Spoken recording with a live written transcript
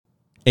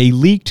A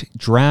leaked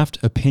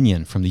draft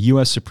opinion from the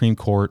U.S. Supreme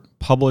Court,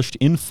 published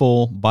in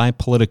full by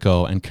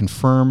Politico and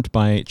confirmed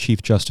by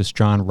Chief Justice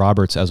John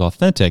Roberts as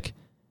authentic,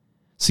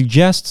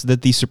 suggests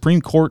that the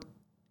Supreme Court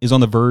is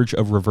on the verge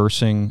of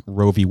reversing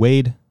Roe v.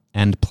 Wade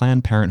and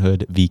Planned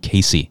Parenthood v.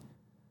 Casey.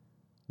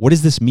 What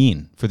does this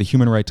mean for the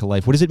human right to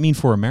life? What does it mean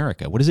for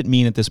America? What does it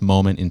mean at this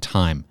moment in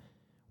time?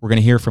 We're going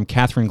to hear from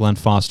Katherine Glenn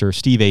Foster,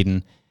 Steve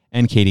Aden,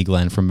 and Katie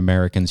Glenn from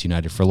Americans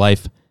United for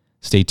Life.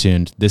 Stay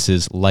tuned. This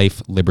is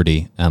Life,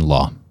 Liberty, and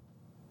Law.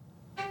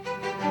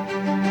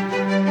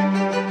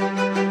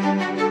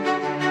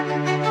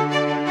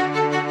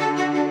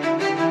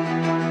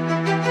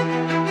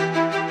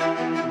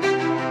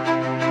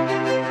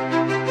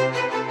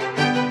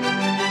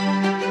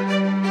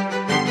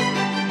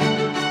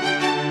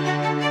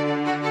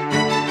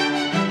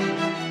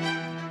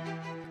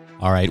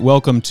 All right,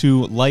 welcome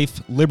to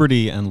Life,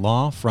 Liberty, and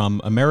Law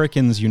from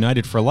Americans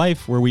United for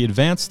Life, where we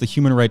advance the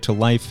human right to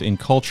life in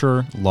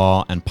culture,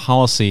 law, and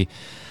policy.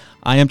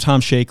 I am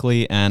Tom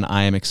Shakely, and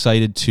I am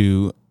excited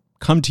to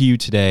come to you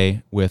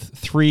today with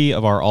three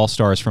of our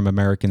all-stars from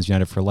Americans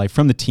United for Life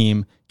from the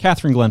team: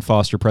 Katherine Glenn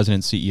Foster,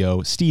 President and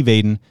CEO; Steve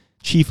Aden,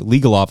 Chief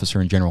Legal Officer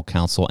and General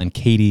Counsel; and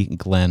Katie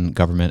Glenn,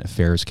 Government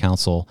Affairs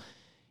Counsel.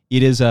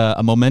 It is a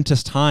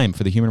momentous time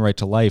for the human right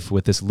to life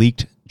with this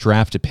leaked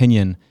draft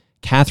opinion.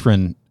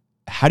 Katherine,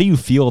 how do you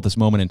feel at this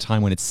moment in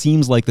time when it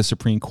seems like the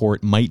Supreme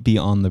Court might be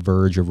on the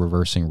verge of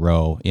reversing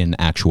Roe in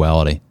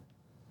actuality?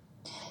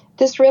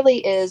 This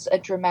really is a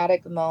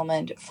dramatic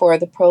moment for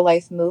the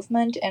pro-life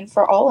movement and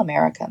for all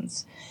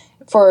Americans.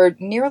 For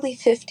nearly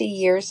 50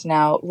 years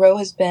now, Roe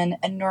has been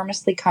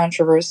enormously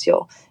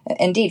controversial.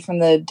 Indeed, from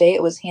the day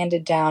it was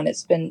handed down,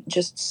 it's been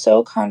just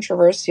so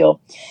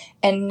controversial.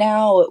 And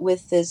now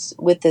with this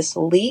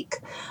leak,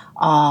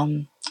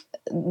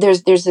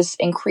 there's this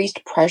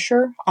increased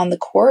pressure on the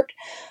court.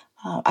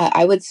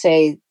 I would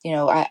say,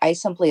 I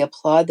simply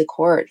applaud the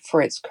court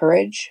for its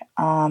courage,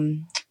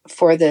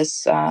 for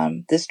this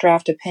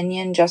draft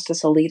opinion,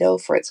 Justice Alito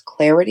for its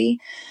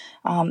clarity,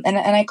 and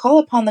I call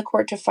upon the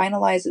court to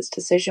finalize its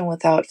decision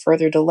without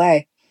further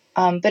delay.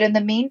 But in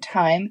the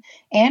meantime,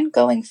 and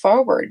going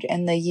forward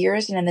in the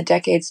years and in the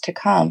decades to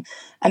come,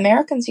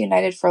 Americans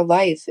United for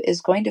Life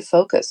is going to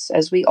focus,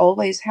 as we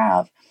always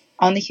have,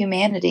 on the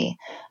humanity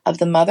of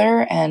the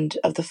mother and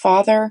of the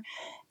father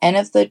and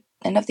of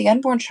the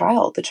unborn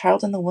child, the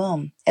child in the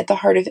womb, at the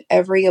heart of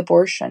every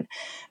abortion,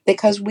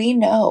 because we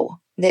know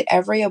that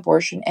every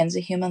abortion ends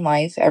a human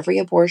life. Every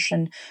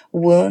abortion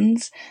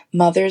wounds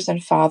mothers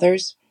and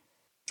fathers.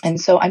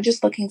 And so I'm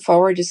just looking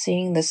forward to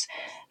seeing this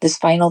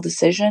final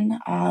decision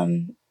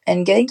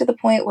and getting to the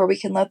point where we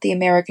can let the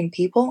American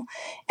people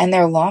and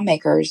their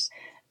lawmakers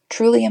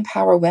truly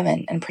empower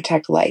women and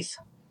protect life.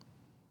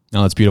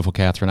 No, that's beautiful,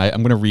 Katherine.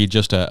 I'm going to read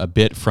just a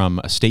bit from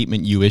a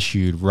statement you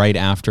issued right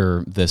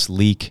after this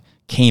leak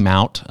came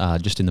out,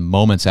 just in the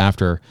moments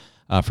after,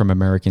 from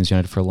Americans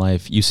United for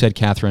Life. You said,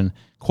 Katherine,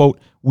 quote,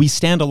 "We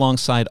stand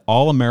alongside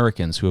all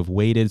Americans who have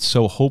waited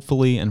so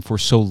hopefully and for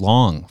so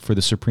long for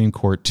the Supreme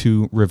Court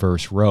to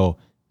reverse Roe,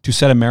 to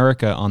set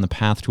America on the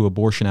path to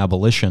abortion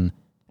abolition,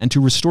 and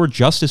to restore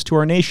justice to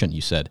our nation,"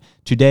 you said.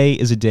 "Today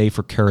is a day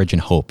for courage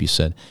and hope," you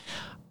said.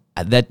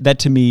 That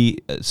to me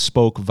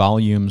spoke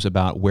volumes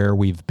about where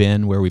we've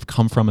been, where we've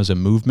come from as a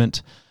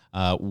movement,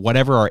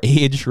 whatever our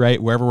age,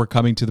 right, wherever we're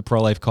coming to the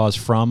pro-life cause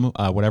from,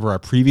 whatever our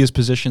previous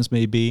positions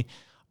may be.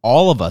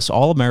 All of us,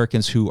 all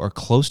Americans who are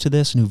close to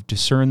this and who've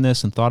discerned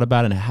this and thought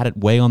about it and had it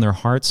weigh on their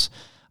hearts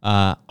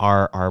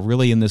are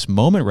really in this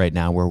moment right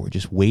now where we're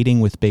just waiting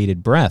with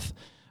bated breath.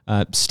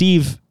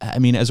 Steve, I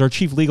mean, as our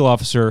Chief Legal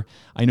Officer,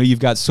 I know you've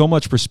got so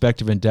much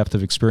perspective and depth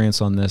of experience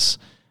on this.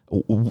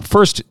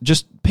 First,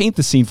 just paint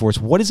the scene for us.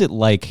 What is it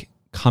like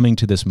coming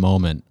to this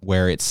moment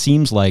where it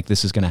seems like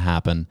this is going to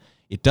happen?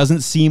 It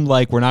doesn't seem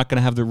like we're not going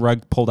to have the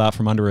rug pulled out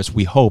from under us,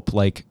 we hope,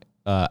 like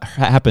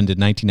happened in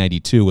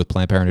 1992 with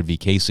Planned Parenthood v.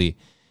 Casey.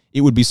 It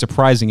would be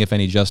surprising if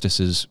any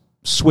justices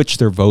switch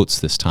their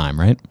votes this time,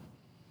 right?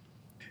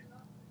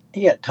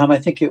 Yeah, Tom, I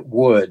think it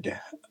would.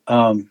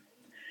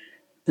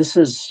 This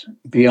is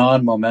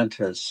beyond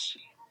momentous.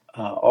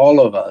 All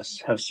of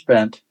us have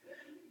spent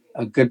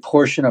a good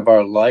portion of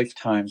our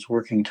lifetimes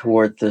working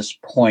toward this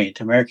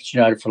point. Americans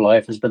United for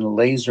Life has been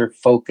laser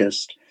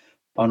focused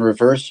on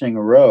reversing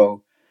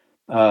Roe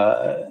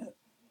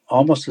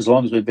almost as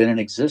long as we've been in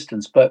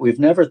existence, but we've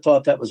never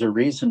thought that was a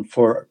reason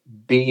for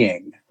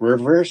being.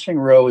 Reversing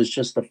Roe is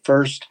just the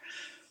first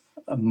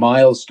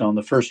milestone,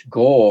 the first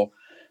goal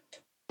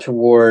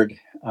toward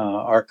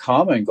our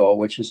common goal,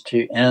 which is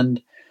to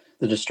end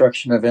the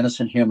destruction of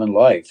innocent human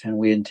life. And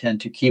we intend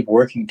to keep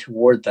working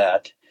toward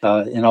that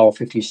in all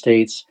 50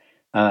 states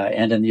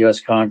and in the U.S.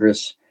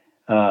 Congress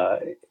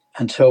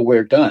until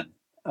we're done.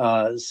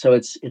 So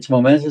it's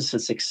momentous.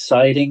 It's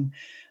exciting.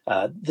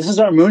 This is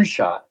our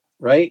moonshot,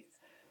 right?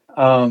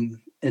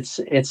 It's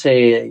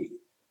the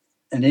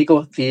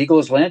eagle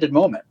has landed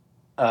moment.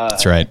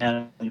 That's right,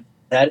 and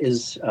that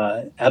is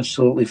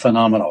absolutely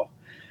phenomenal.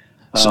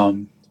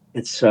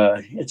 It's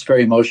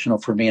very emotional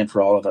for me and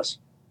for all of us.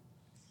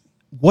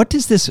 What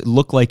does this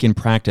look like in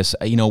practice?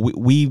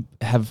 We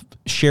have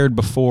shared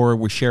before,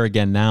 we share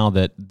again now,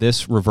 that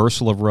this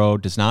reversal of Roe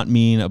does not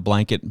mean a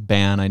blanket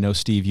ban. I know,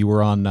 Steve, you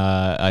were on,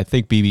 I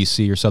think,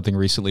 BBC or something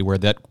recently where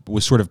that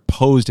was sort of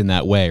posed in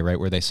that way, right?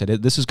 Where they said,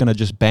 this is going to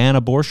just ban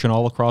abortion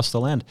all across the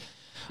land.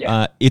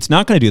 Yeah. It's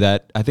not going to do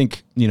that. I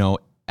think,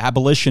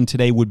 abolition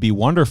today would be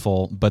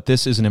wonderful, but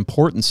this is an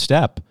important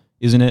step,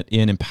 isn't it,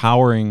 in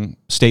empowering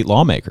state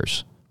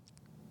lawmakers?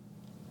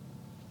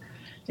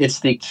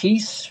 It's the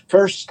key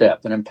first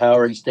step in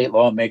empowering state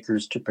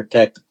lawmakers to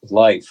protect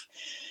life.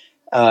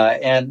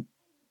 But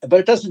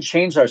it doesn't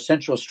change our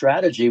central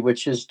strategy,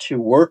 which is to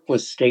work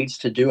with states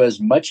to do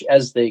as much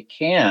as they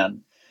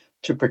can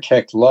to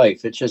protect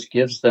life. It just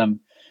gives them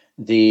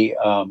the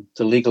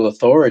legal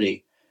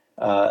authority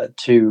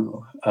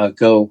to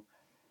go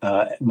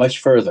much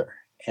further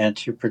and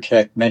to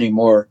protect many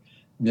more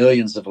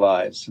millions of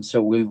lives. And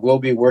so we will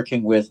be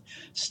working with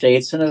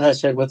states and, as I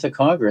said, with the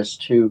Congress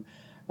to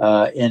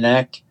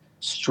enact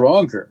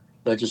stronger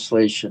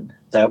legislation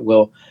that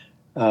will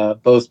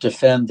both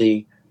defend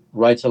the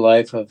right to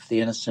life of the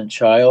innocent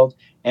child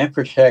and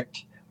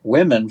protect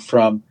women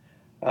from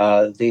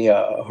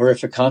the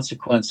horrific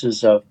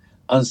consequences of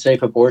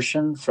unsafe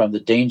abortion, from the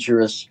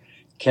dangerous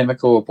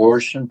chemical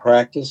abortion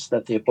practice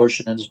that the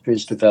abortion industry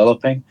is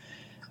developing.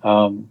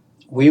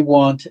 We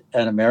want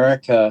an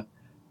America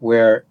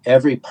where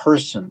every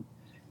person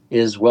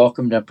is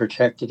welcomed and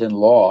protected in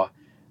law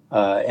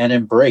and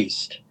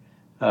embraced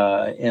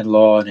in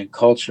law and in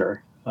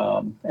culture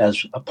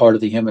as a part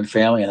of the human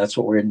family, and that's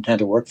what we intend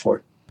to work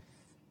for.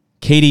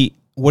 Katie,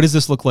 what does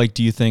this look like,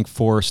 do you think,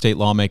 for state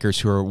lawmakers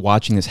who are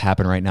watching this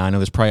happen right now? I know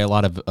there's probably a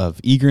lot of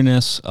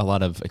eagerness, a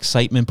lot of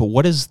excitement, but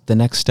what does the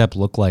next step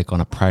look like on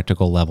a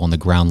practical level, on the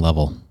ground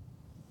level?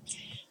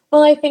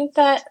 Well, I think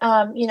that,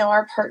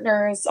 our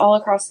partners all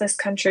across this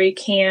country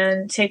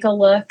can take a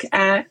look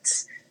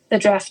at the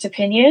draft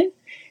opinion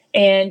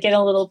and get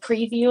a little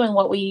preview on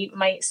what we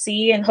might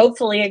see, and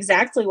hopefully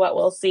exactly what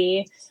we'll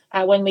see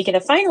when we get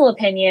a final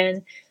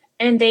opinion.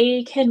 And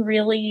they can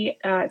really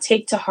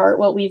take to heart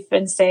what we've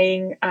been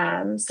saying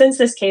since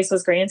this case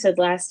was granted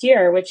last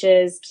year, which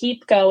is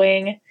keep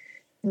going.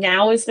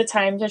 Now is the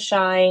time to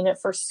shine.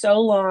 For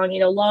so long,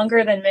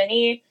 longer than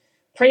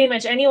pretty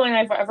much anyone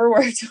I've ever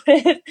worked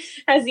with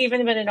has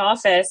even been in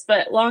office,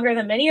 but longer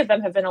than many of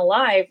them have been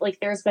alive. Like,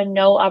 there's been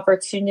no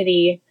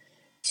opportunity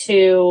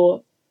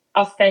to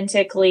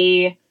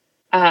authentically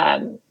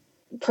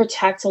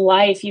protect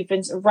life. You've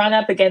been run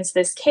up against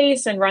this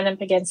case and run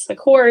up against the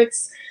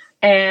courts,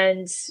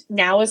 and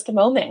now is the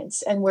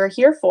moment, and we're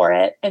here for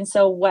it. And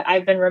so what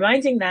I've been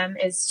reminding them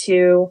is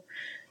to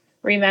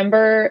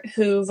remember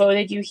who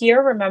voted you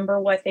here, remember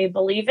what they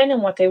believe in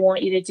and what they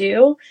want you to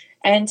do,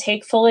 and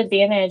take full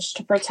advantage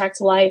to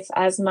protect life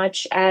as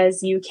much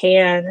as you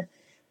can,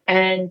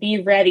 and be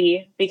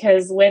ready,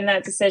 because when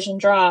that decision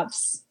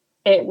drops,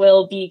 it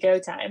will be go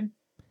time.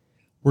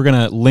 We're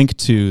going to link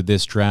to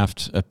this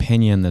draft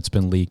opinion that's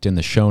been leaked in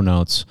the show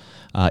notes.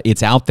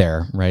 It's out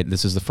there, right?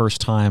 This is the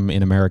first time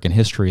in American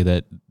history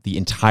that the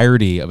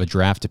entirety of a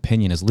draft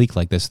opinion is leaked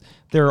like this.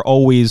 There are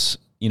always,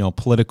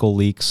 political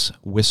leaks,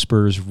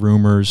 whispers,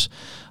 rumors,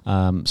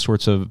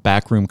 sorts of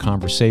backroom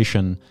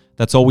conversation.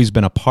 That's always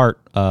been a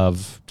part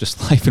of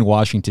just life in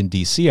Washington,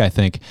 D.C., I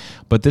think.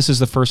 But this is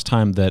the first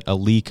time that a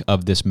leak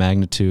of this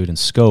magnitude and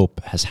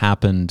scope has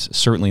happened,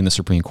 certainly in the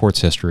Supreme Court's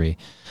history.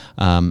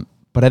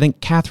 But I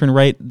think, Catherine,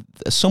 right,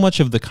 so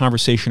much of the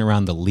conversation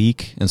around the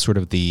leak and sort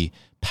of the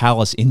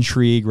palace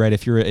intrigue, right?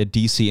 If you're a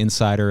DC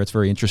insider, it's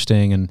very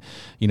interesting. And,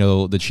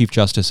 the Chief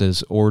Justice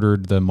has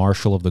ordered the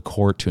marshal of the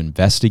court to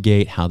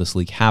investigate how this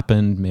leak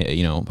happened,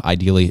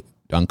 ideally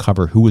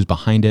uncover who was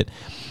behind it.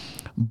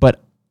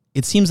 But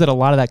it seems that a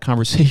lot of that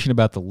conversation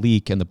about the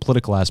leak and the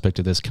political aspect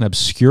of this can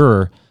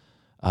obscure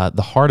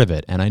the heart of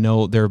it. And I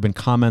know there have been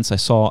comments. I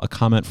saw a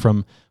comment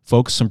from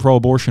some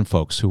pro-abortion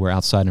folks who were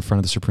outside in front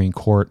of the Supreme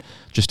Court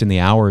just in the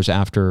hours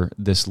after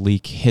this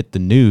leak hit the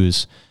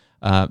news,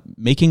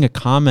 making a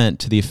comment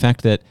to the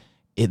effect that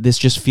this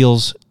just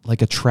feels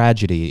like a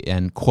tragedy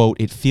and, quote,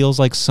 it feels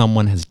like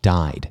someone has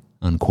died,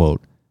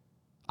 unquote.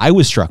 I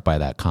was struck by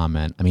that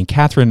comment. I mean,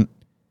 Catherine,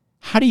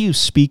 how do you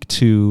speak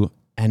to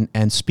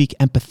and speak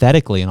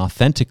empathetically and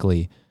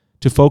authentically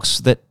to folks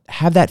that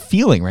have that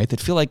feeling, right?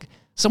 That feel like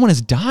someone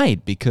has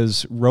died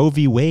because Roe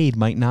v. Wade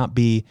might not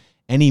be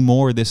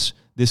anymore this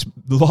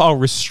law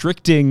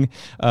restricting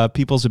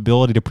people's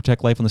ability to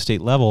protect life on the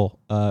state level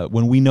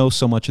when we know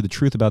so much of the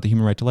truth about the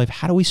human right to life.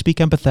 How do we speak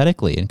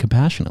empathetically and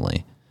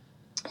compassionately?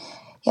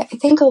 Yeah, I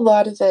think a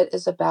lot of it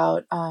is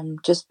about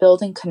just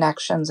building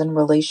connections and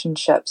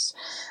relationships,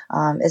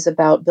 is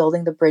about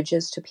building the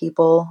bridges to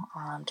people,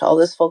 to all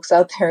those folks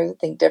out there who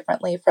think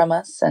differently from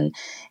us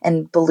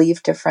and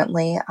believe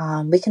differently.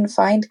 We can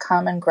find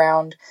common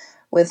ground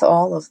with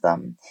all of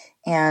them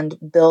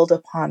and build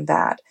upon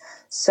that.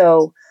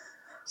 So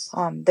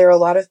there are a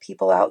lot of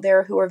people out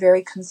there who are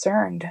very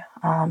concerned.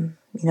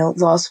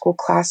 law school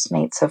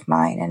classmates of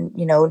mine,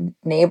 and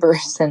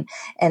neighbors,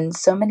 and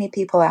so many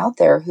people out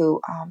there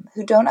who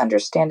don't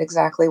understand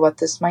exactly what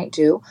this might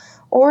do,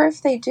 or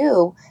if they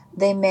do,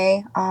 they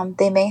may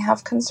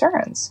have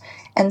concerns.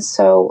 And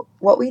so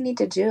what we need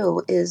to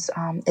do is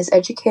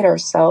educate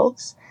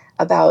ourselves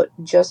about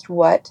just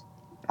what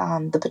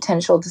the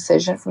potential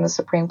decision from the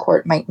Supreme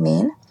Court might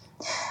mean,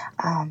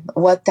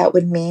 what that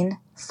would mean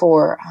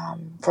for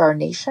our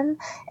nation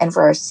and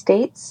for our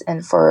states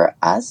and for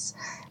us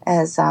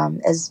as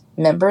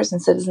members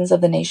and citizens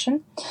of the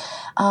nation,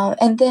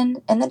 and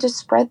then to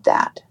spread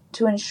that,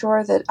 to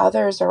ensure that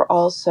others are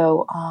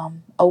also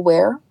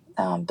aware,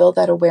 build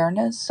that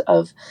awareness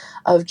of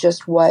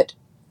just what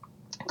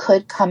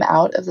could come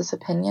out of this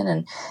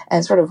opinion,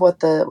 and sort of what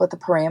the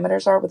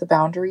parameters are, what the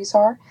boundaries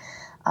are,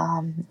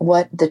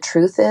 what the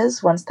truth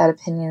is once that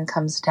opinion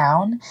comes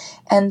down,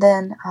 and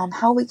then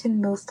how we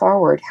can move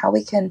forward, how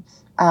we can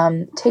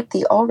take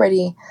the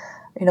already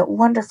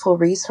wonderful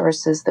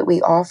resources that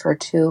we offer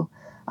to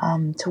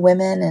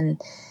women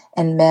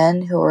and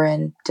men who are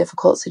in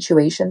difficult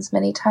situations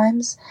many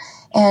times,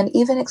 and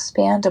even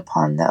expand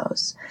upon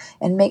those,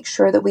 and make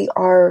sure that we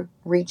are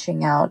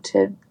reaching out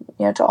to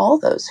all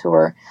those who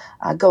are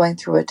going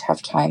through a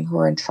tough time, who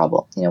are in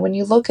trouble. When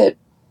you look at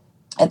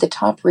the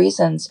top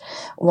reasons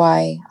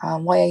why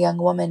a young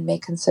woman may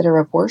consider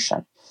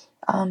abortion,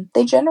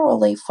 they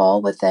generally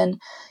fall within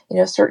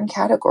certain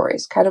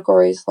categories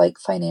like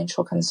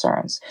financial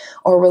concerns,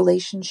 or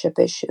relationship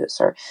issues,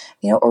 or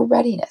or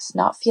readiness,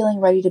 not feeling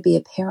ready to be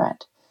a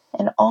parent.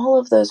 And all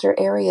of those are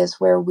areas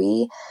where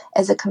we,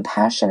 as a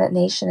compassionate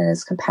nation and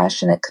as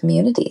compassionate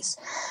communities,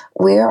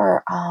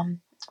 we're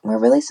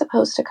really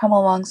supposed to come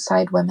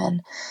alongside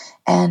women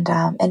and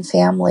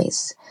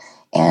families,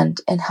 and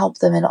help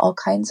them in all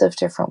kinds of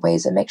different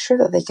ways, and make sure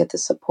that they get the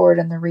support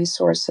and the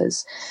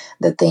resources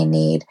that they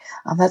need.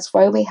 That's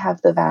why we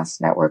have the vast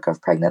network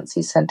of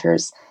pregnancy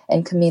centers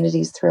and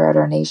communities throughout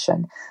our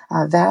nation,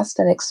 vast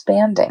and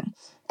expanding.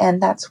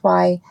 And that's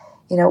why,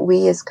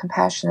 we as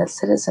compassionate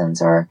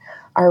citizens are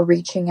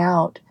reaching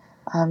out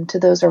to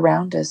those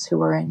around us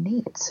who are in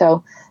need.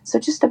 So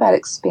just about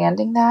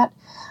expanding that,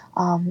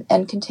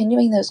 and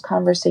continuing those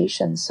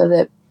conversations so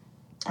that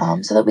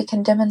we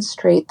can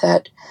demonstrate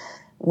that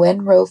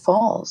when Roe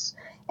falls,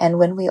 and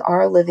when we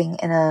are living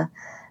in a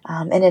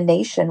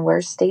nation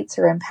where states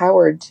are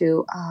empowered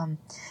to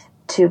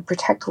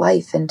protect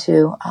life, and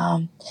to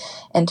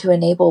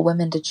enable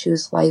women to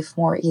choose life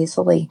more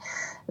easily,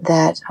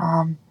 that's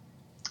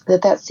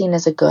seen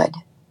as a good.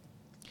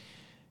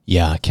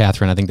 Yeah,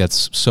 Catherine, I think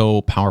that's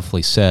so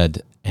powerfully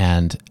said.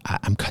 And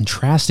I'm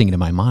contrasting it in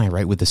my mind,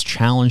 right, with this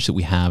challenge that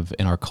we have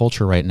in our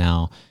culture right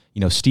now.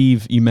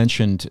 Steve, you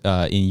mentioned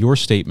in your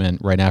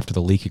statement right after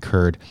the leak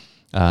occurred,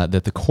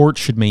 that the court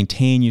should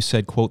maintain, you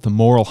said, quote, the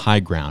moral high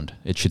ground.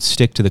 It should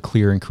stick to the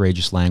clear and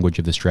courageous language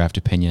of this draft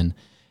opinion,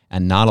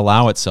 and not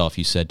allow itself,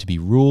 you said, to be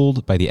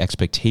ruled by the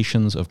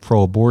expectations of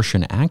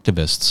pro-abortion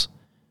activists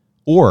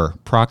or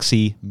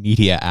proxy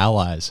media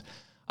allies.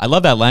 I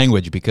love that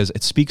language because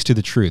it speaks to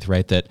the truth,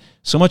 right? That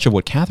so much of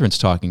what Catherine's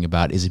talking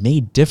about is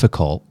made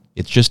difficult.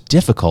 It's just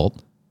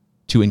difficult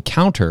to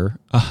encounter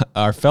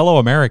our fellow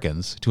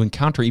Americans, to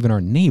encounter even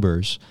our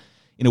neighbors,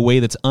 in a way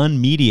that's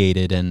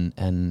unmediated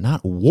and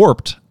not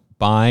warped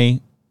by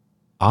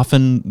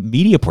often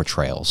media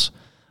portrayals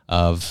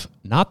of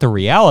not the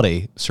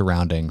reality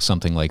surrounding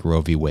something like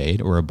Roe v.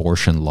 Wade, or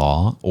abortion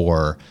law,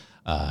 or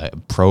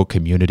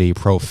pro-community,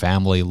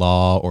 pro-family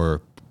law,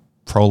 or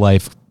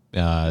pro-life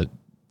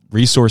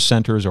resource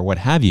centers, or what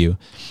have you,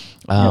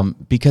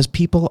 because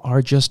people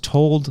are just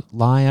told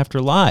lie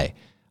after lie.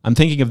 I'm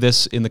thinking of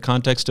this in the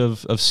context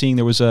of seeing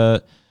there was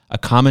a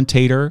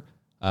commentator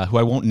who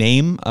I won't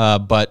name,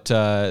 but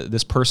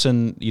this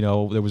person,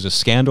 there was a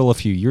scandal a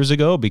few years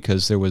ago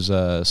because there was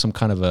some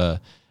kind of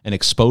an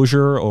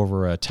exposure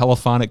over a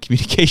telephonic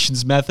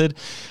communications method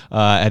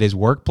at his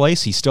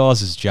workplace. He still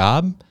has his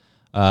job,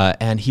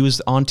 and he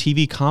was on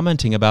TV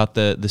commenting about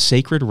the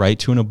sacred right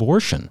to an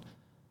abortion.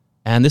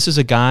 And this is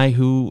a guy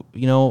who,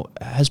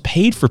 has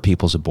paid for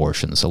people's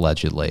abortions,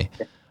 allegedly.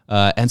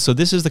 And so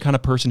this is the kind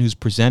of person who's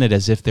presented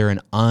as if they're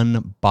an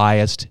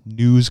unbiased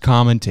news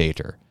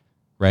commentator,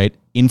 right?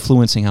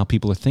 Influencing how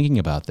people are thinking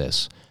about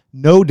this.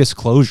 No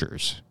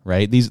disclosures,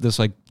 right? This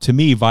to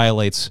me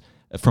violates,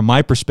 from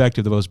my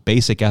perspective, the most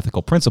basic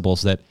ethical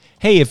principles that,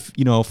 hey, if,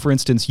 for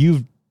instance,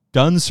 you've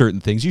done certain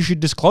things, you should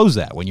disclose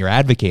that when you're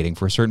advocating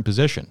for a certain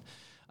position.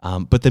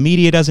 But the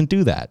media doesn't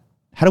do that.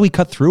 How do we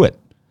cut through it?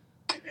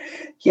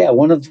 Yeah,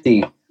 one of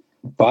the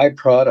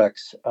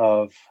byproducts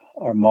of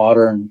our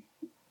modern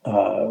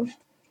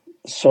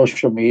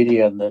social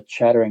media and the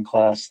chattering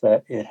class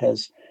that it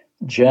has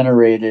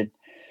generated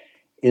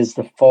is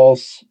the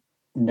false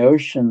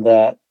notion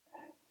that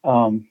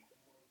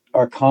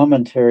our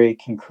commentary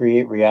can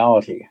create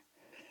reality.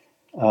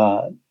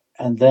 And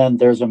then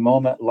there's a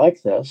moment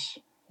like this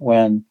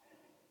when,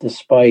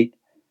 despite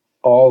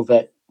all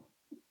that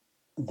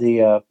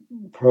the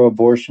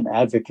pro-abortion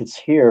advocates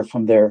hear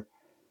from their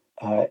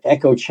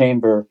echo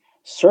chamber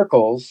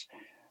circles,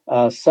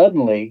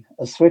 suddenly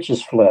a switch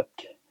is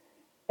flipped,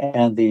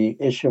 and the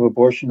issue of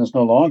abortion is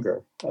no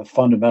longer a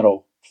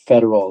fundamental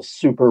federal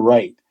super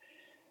right,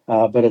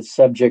 but it's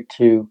subject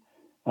to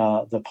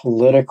the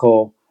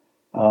political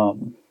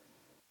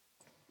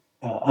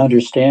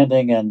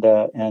understanding and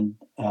the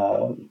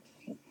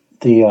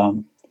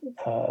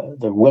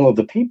will of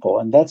the people,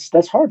 and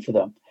that's hard for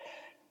them.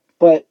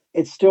 But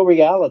it's still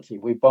reality.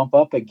 We bump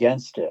up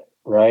against it,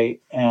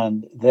 right?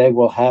 And they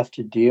will have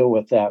to deal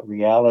with that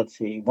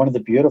reality. One of the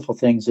beautiful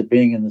things of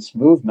being in this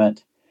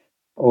movement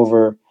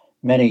over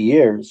many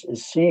years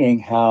is seeing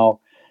how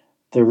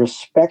the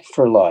respect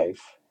for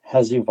life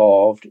has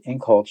evolved in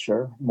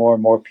culture. More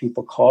and more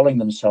people calling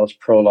themselves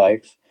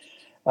pro-life,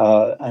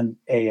 and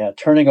a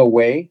turning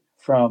away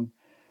from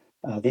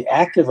the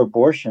act of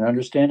abortion,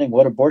 understanding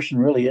what abortion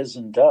really is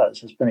and does,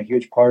 has been a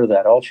huge part of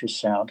that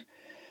ultrasound.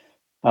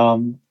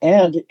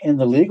 And in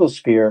the legal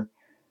sphere,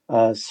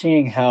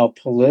 seeing how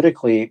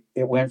politically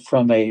it went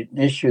from an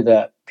issue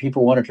that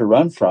people wanted to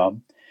run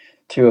from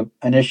to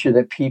an issue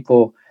that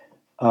people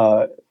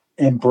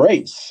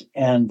embrace,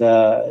 and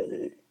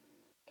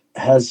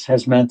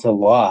has meant a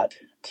lot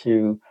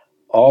to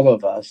all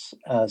of us.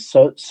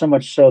 So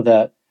much so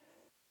that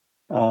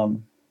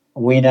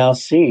we now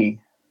see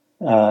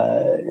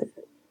the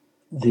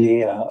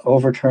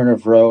overturn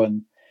of Roe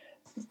and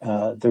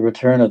the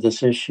return of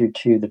this issue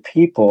to the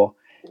people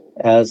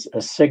as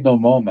a signal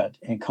moment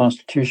in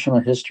constitutional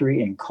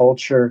history, in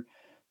culture,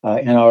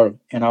 in our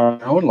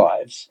own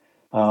lives.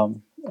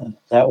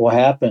 That will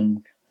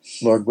happen,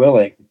 Lord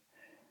willing,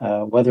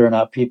 whether or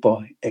not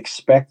people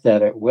expect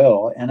that it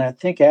will. And I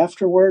think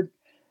afterward,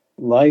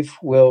 life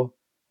will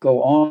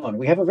go on.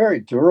 We have a very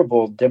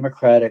durable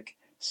democratic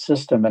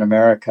system in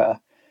America.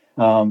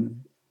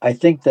 I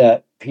think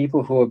that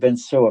people who have been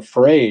so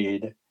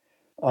afraid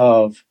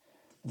of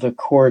the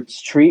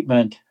court's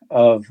treatment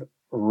of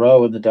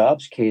Roe in the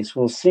Dobbs case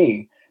will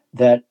see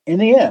that in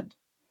the end,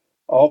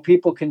 all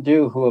people can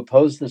do who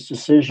oppose this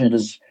decision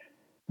is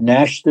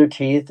gnash their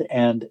teeth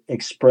and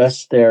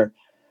express their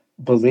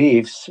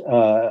beliefs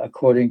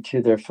according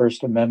to their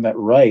First Amendment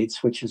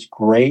rights, which is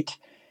great,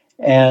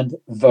 and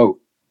vote.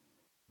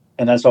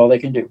 And that's all they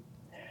can do.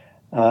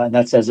 And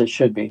that's as it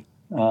should be.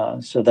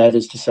 So that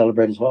is to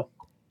celebrate as well.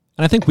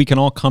 And I think we can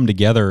all come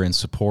together in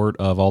support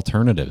of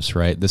alternatives,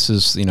 right? This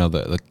is,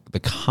 the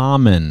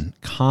common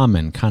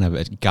kind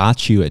of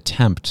got-you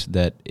attempt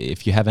that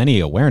if you have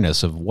any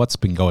awareness of what's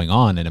been going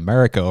on in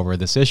America over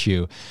this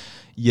issue,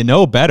 you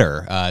know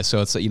better.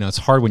 So it's, it's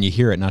hard when you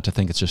hear it not to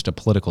think it's just a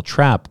political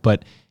trap.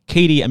 But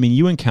Katie, I mean,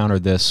 you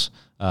encountered this.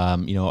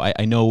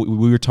 I know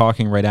we were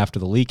talking right after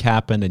the leak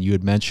happened, and you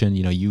had mentioned,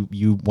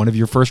 you one of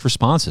your first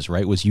responses,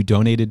 right, was you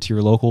donated to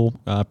your local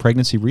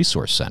pregnancy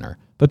resource center.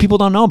 But people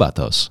don't know about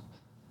those.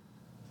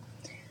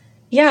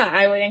 Yeah,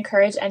 I would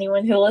encourage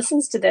anyone who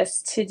listens to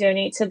this to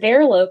donate to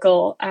their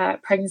local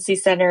pregnancy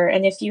center.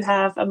 And if you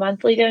have a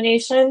monthly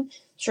donation,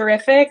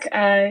 terrific.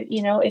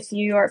 If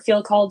you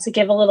feel called to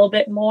give a little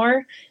bit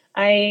more,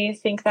 I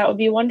think that would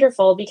be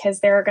wonderful,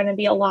 because there are going to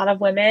be a lot of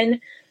women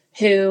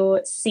who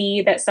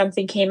see that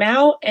something came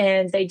out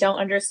and they don't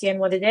understand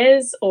what it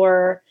is,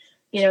 or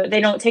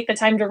they don't take the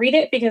time to read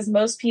it, because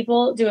most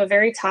people do a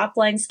very top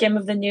line skim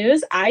of the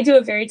news. I do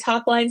a very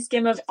top line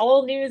skim of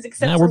all news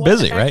except for we're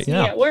busy, right?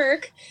 Yeah, at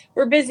work.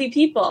 We're busy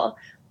people.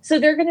 So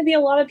there are going to be a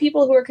lot of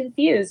people who are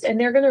confused, and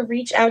they're going to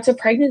reach out to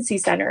pregnancy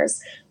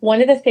centers.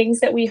 One of the things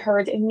that we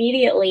heard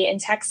immediately in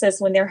Texas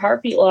when their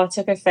heartbeat law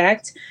took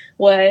effect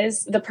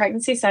was the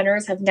pregnancy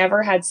centers have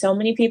never had so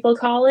many people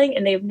calling,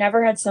 and they've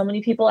never had so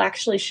many people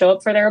actually show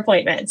up for their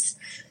appointments.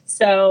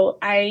 So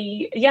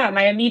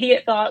my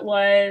immediate thought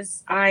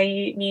was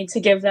I need to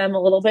give them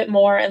a little bit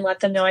more and let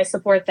them know I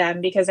support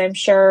them, because I'm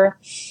sure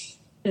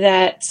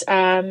that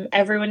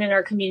everyone in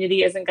our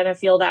community isn't going to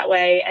feel that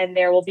way, and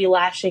there will be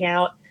lashing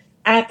out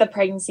at the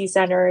pregnancy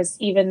centers,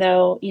 even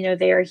though,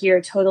 they are here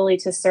totally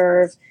to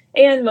serve,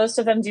 and most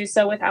of them do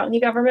so without any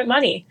government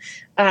money.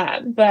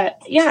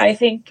 But yeah, I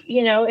think,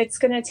 it's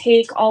going to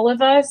take all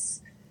of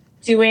us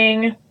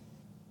doing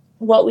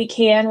what we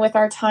can with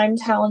our time,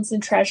 talents,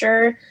 and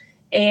treasure,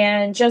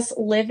 and just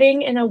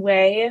living in a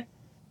way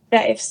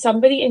that if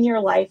somebody in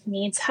your life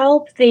needs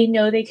help, they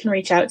know they can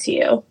reach out to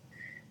you.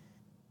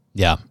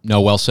 Yeah,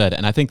 no, well said.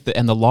 And I think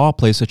the law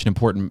plays such an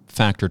important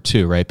factor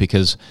too, right?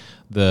 Because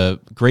the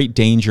great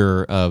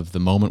danger of the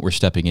moment we're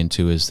stepping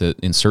into is that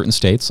in certain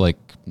states like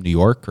New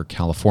York or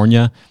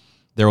California,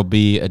 there will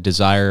be a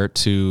desire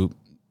to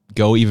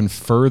go even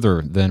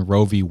further than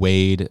Roe v.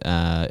 Wade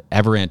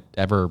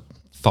ever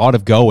thought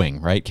of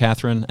going, right,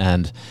 Catherine?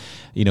 And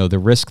the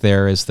risk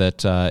there is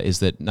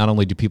that not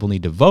only do people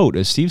need to vote,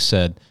 as Steve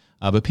said,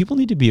 but people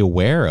need to be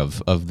aware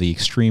of the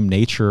extreme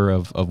nature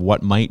of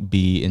what might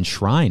be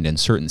enshrined in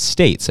certain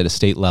states at a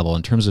state level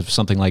in terms of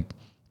something like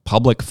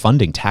public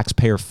funding,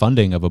 taxpayer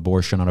funding of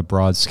abortion on a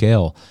broad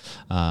scale,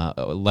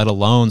 let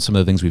alone some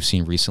of the things we've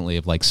seen recently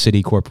of like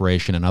City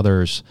Corporation and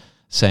others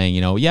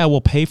saying,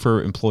 we'll pay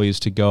for employees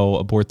to go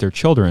abort their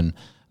children.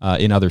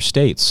 in other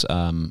states.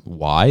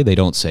 Why? They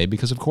don't say,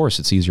 because of course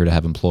it's easier to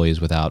have employees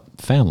without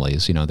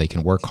families. They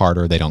can work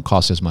harder, they don't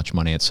cost as much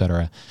money, et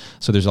cetera.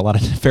 So there's a lot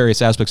of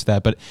various aspects to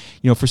that. But,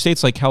 for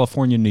states like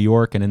California, New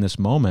York, and in this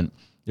moment,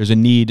 there's a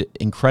need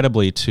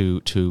incredibly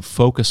to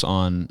focus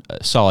on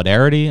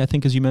solidarity, I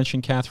think, as you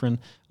mentioned, Catherine,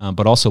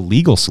 but also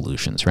legal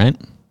solutions, right?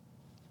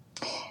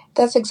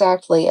 That's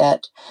exactly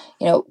it.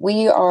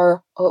 We've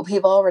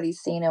already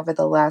seen over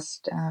the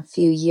last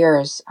few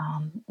years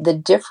the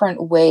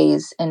different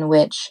ways in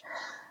which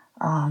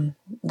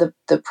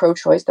the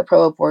pro-choice, the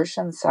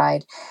pro-abortion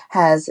side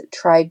has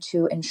tried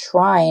to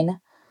enshrine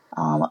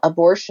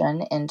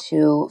abortion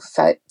into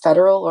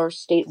federal or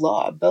state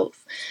law,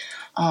 both.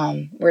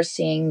 We're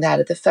seeing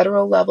that at the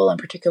federal level, in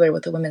particular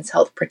with the Women's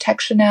Health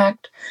Protection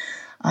Act.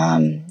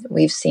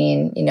 We've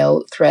seen,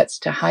 threats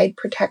to hide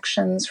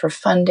protections for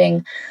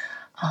funding.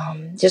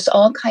 Just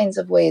all kinds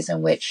of ways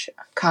in which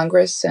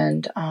Congress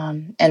and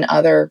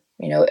other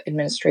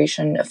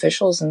administration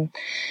officials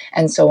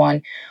and so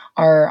on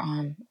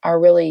are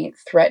really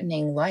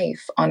threatening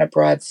life on a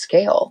broad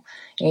scale.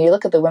 You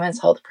look at the Women's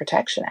Health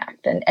Protection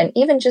Act, and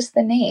even just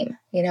the name,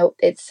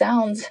 it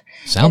sounds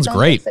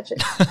great, like such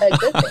a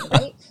good thing,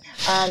 right?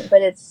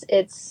 But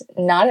it's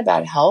not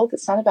about health.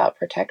 It's not about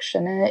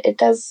protection, and it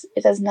does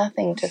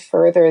nothing to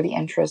further the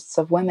interests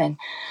of women.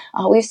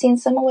 We've seen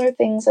similar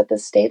things at the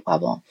state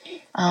level.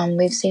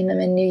 We've seen them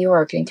in New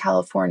York, in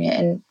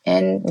California,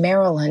 and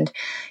Maryland,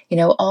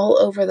 all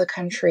over the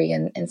country,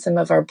 and in some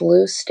of our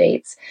blue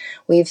states.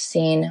 We've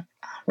seen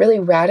really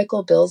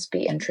radical bills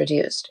be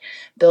introduced,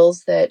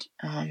 bills that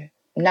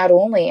not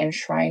only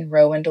enshrine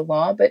Roe into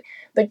law, but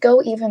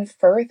go even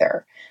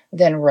further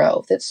than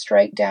Roe, that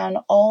strike down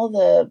all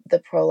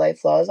the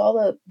pro-life laws,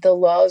 all the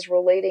laws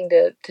relating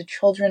to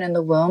children in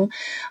the womb,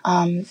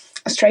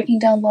 striking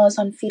down laws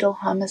on fetal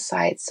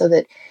homicide, so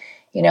that,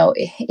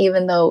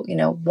 even though,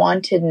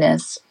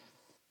 wantedness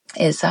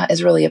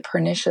is really a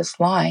pernicious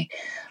lie,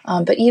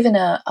 but even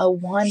a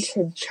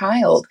wanted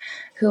child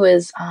who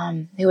is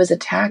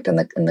attacked in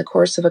the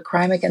course of a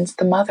crime against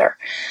the mother,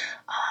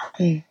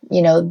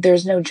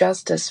 there's no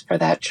justice for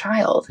that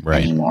child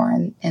anymore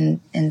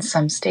in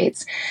some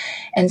states.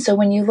 And so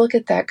when you look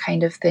at that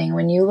kind of thing,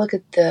 when you look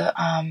at the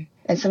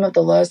and some of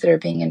the laws that are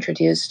being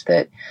introduced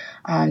that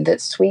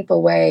sweep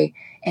away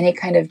any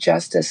kind of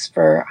justice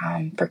for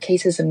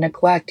cases of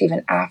neglect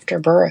even after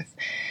birth,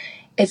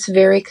 it's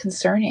very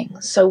concerning.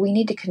 So we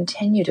need to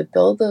continue to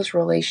build those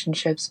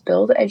relationships,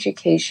 build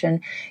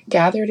education,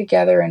 gather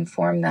together and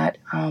form that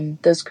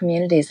those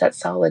communities, that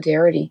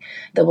solidarity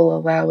that will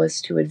allow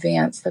us to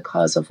advance the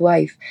cause of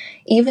life,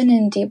 even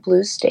in deep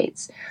blue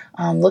states,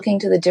 looking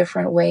to the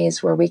different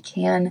ways where we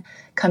can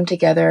come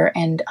together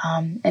and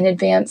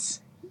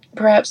advance,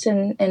 perhaps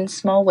in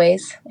small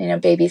ways,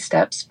 baby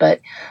steps, but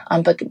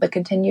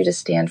continue to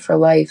stand for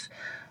life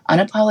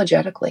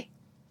unapologetically.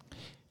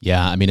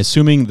 Yeah, I mean,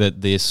 assuming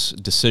that this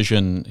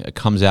decision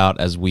comes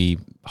out as we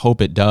hope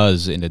it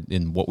does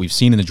in what we've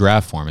seen in the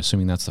draft form,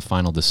 assuming that's the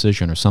final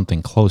decision or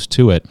something close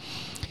to it,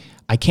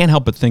 I can't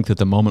help but think that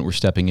the moment we're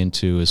stepping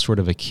into is sort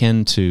of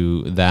akin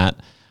to that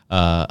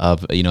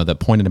of that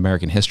point in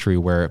American history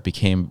where it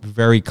became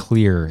very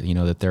clear,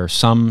 that there are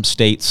some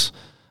states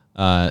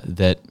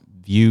that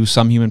view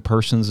some human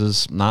persons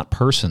as not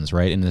persons,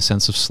 right? In the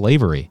sense of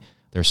slavery,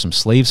 there's some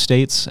slave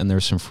states and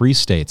there's some free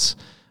states.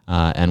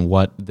 And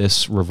what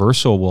this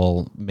reversal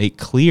will make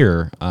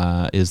clear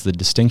is the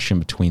distinction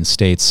between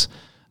states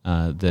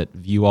that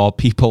view all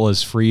people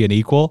as free and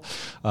equal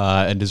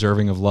and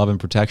deserving of love and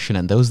protection,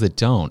 and those that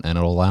don't. And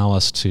it'll allow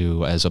us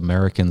to, as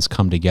Americans,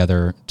 come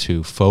together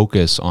to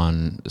focus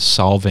on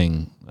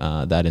solving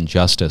that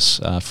injustice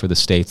for the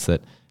states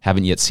that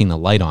haven't yet seen the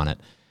light on it.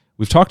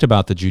 We've talked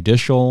about the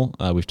judicial,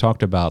 we've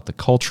talked about the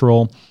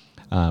cultural,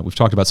 we've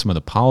talked about some of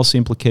the policy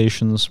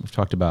implications, we've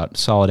talked about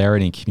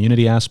solidarity and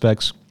community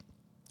aspects.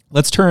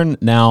 Let's turn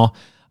now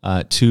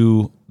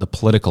to the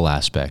political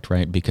aspect,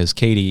 right? Because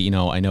Katie,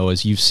 I know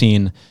as you've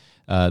seen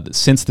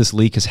since this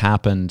leak has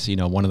happened,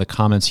 one of the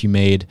comments you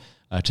made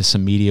to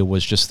some media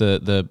was just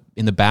the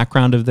in the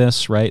background of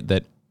this, right?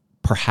 That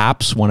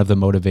perhaps one of the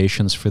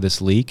motivations for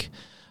this leak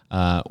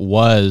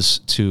was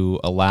to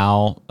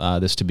allow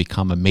this to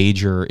become a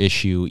major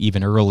issue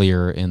even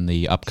earlier in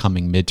the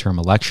upcoming midterm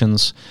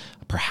elections.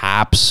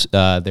 Perhaps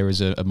there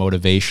was a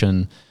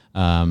motivation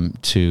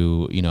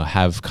to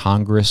have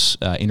Congress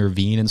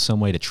intervene in some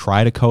way to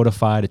try to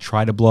codify, to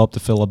try to blow up the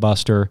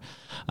filibuster.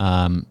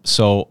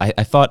 So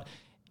I thought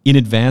in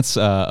advance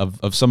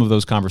of some of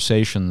those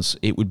conversations,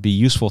 it would be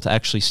useful to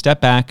actually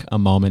step back a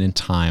moment in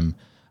time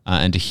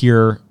and to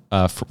hear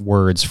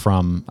words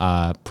from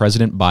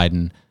President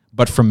Biden,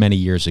 but from many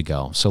years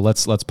ago. So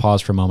let's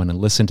pause for a moment and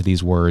listen to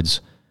these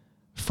words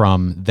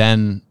from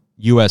then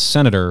U.S.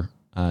 Senator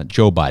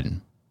Joe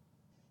Biden.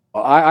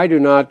 I do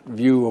not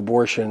view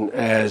abortion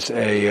as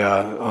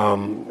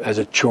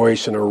a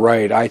choice and a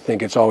right. I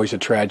think it's always a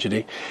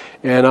tragedy,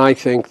 and I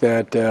think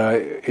that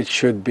it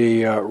should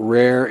be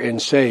rare and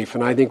safe.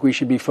 And I think we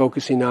should be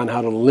focusing on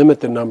how to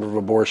limit the number of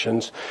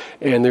abortions,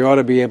 and they ought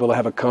to be able to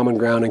have a common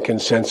ground and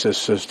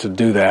consensus as to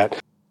do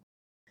that.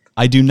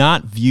 I do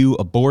not view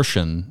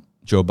abortion,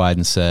 Joe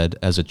Biden said,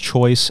 as a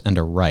choice and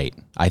a right.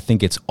 I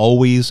think it's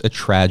always a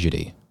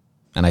tragedy,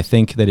 and I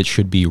think that it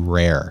should be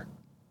rare.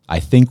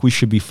 I think we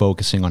should be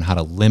focusing on how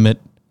to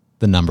limit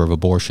the number of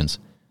abortions.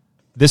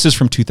 This is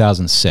from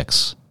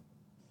 2006.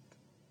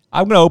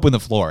 I'm going to open the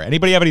floor.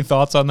 Anybody have any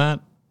thoughts on that?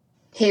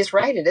 He's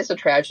right. It is a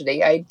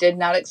tragedy. I did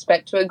not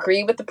expect to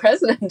agree with the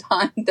president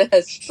on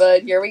this,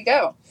 but here we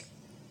go.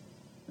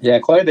 Yeah,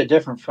 quite a bit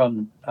different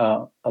from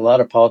a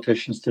lot of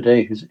politicians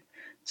today who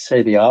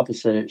say the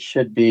opposite. It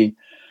should be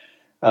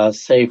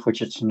safe,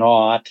 which it's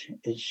not.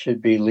 It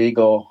should be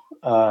legal,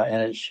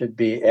 and it should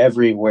be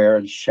everywhere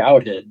and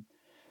shouted.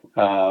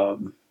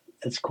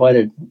 It's quite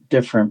a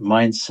different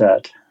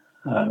mindset,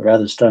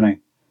 rather stunning.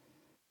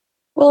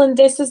 Well, and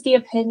this is the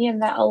opinion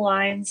that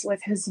aligns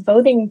with his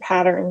voting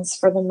patterns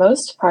for the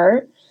most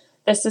part.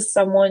 This is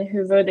someone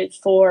who voted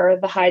for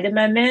the Hyde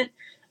Amendment,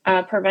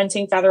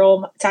 preventing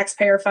federal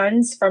taxpayer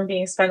funds from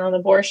being spent on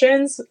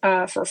abortions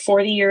for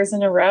 40 years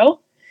in a row.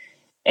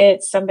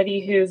 It's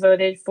somebody who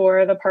voted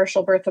for the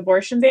partial birth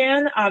abortion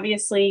ban.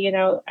 Obviously, you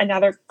know,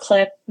 another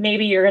clip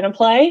maybe you're going to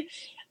play.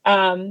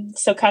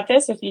 So cut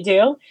this if you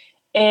do,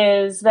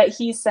 is that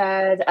he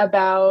said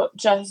about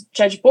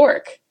Judge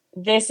Bork,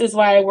 this is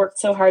why I worked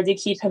so hard to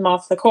keep him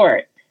off the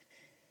court.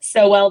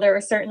 So while there were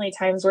certainly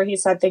times where he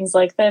said things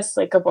like this,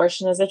 like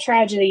abortion is a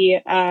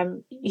tragedy,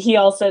 he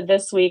also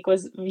this week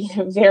was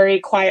very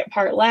quiet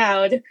part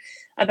loud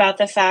about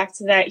the fact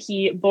that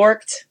he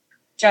borked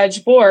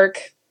Judge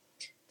Bork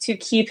to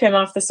keep him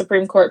off the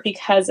Supreme Court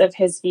because of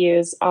his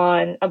views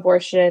on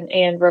abortion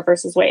and Roe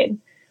versus Wade.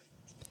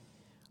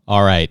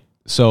 All right.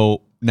 So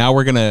now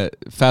we're going to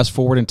fast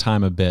forward in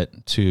time a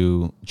bit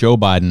to Joe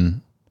Biden,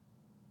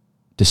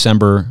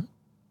 December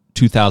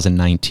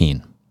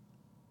 2019.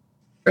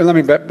 Let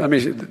me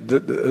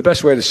the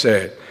best way to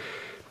say it.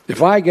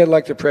 If I get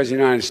elected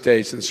President of the United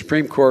States and the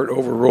Supreme Court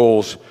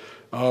overrules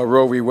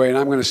Roe v. Wade,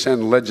 I'm going to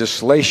send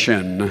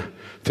legislation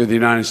to the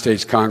United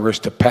States Congress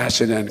to pass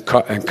it and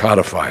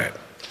codify it.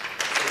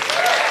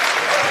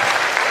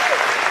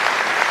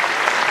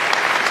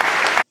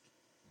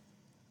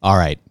 All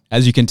right.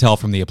 As you can tell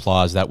from the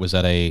applause, that was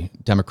at a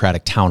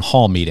Democratic town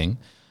hall meeting.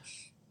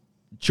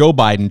 Joe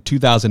Biden,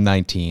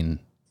 2019,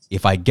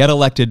 if I get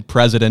elected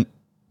president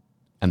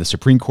and the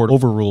Supreme Court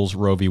overrules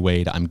Roe v.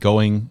 Wade, I'm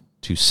going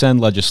to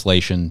send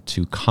legislation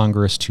to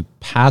Congress to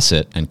pass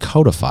it and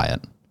codify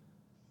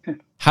it.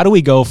 How do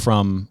we go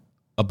from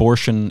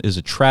abortion is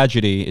a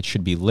tragedy, it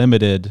should be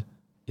limited,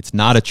 it's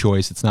not a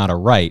choice, it's not a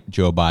right,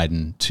 Joe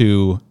Biden,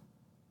 to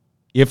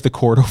if the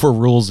court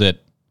overrules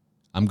it,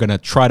 I'm going to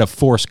try to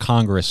force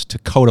Congress to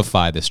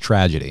codify this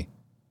tragedy?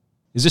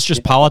 Is this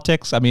just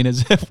politics? I mean,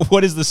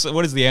 what is this?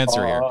 What is the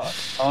answer here?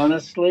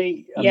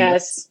 Honestly,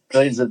 Yes.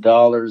 Billions of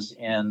dollars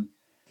in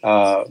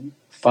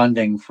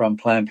funding from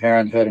Planned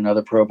Parenthood and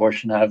other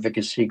pro-abortion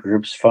advocacy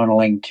groups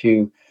funneling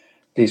to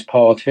these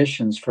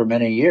politicians for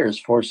many years,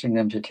 forcing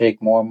them to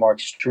take more and more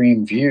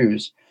extreme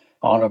views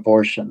on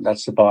abortion.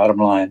 That's the bottom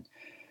line.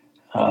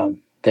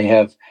 They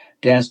have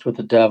danced with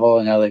the devil,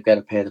 and now they've got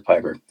to pay the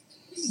piper.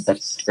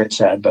 That's very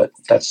sad, but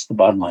that's the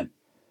bottom line.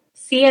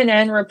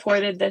 CNN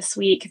reported this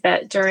week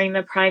that during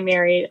the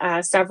primary,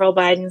 several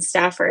Biden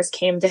staffers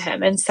came to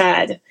him and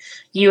said,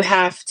 you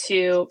have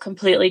to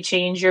completely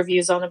change your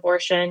views on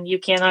abortion. You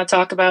cannot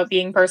talk about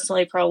being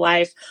personally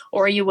pro-life,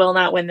 or you will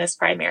not win this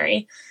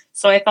primary.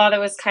 So I thought it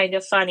was kind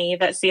of funny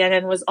that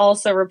CNN was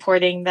also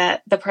reporting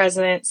that the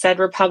president said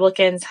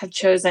Republicans have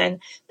chosen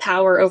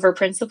power over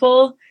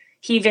principle.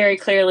 He very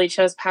clearly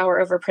chose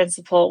power over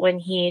principle when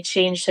he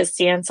changed his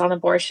stance on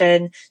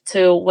abortion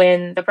to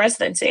win the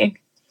presidency.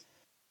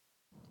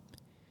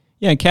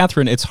 Yeah, and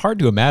Catherine, it's hard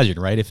to imagine,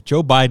 right? If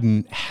Joe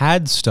Biden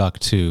had stuck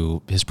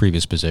to his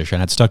previous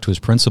position, had stuck to his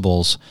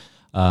principles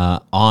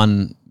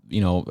on,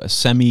 a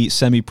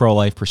semi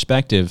pro-life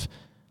perspective,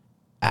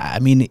 I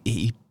mean,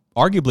 he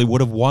arguably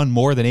would have won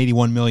more than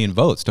 81 million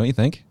votes, don't you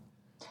think?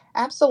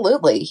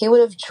 Absolutely. He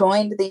would have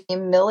joined the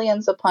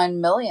millions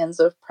upon millions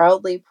of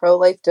proudly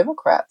pro-life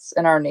Democrats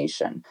in our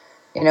nation.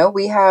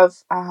 We have,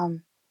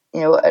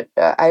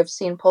 I've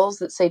seen polls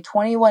that say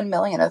 21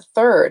 million, a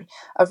third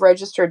of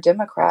registered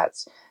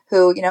Democrats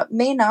who,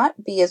 may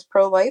not be as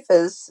pro-life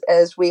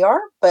as we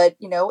are, but,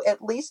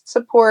 at least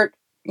support,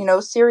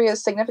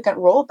 serious, significant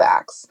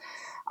rollbacks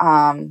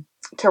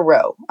to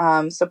Roe,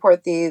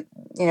 support the,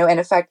 in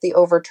effect, the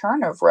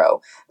overturn of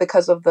Roe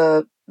because of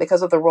the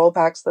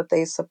rollbacks that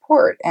they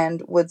support,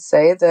 and would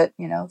say that,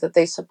 that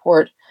they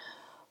support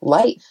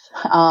life.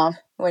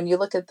 When you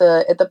look at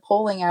the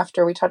polling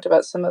after we talked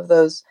about some of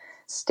those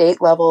state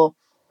level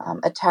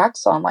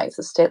attacks on life,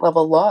 the state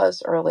level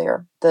laws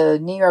earlier, the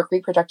New York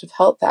Reproductive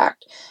Health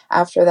Act,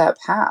 after that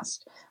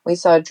passed, we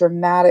saw a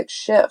dramatic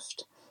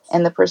shift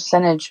in the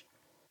percentage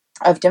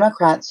of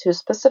Democrats who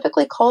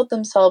specifically called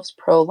themselves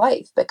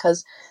pro-life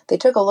because they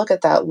took a look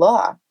at that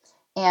law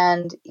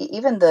And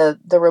even the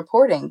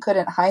reporting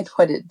couldn't hide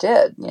what it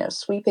did,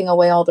 sweeping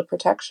away all the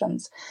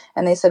protections.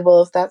 And they said,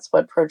 well, if that's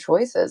what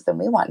pro-choice is, then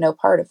we want no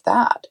part of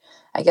that.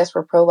 I guess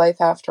we're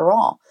pro-life after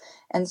all.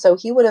 And so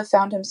he would have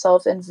found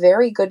himself in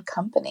very good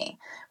company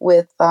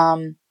with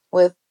the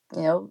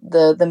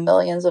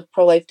millions of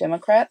pro-life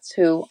Democrats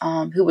who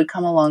would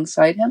come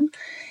alongside him,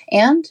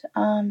 and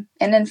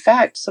in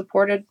fact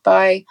supported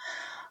by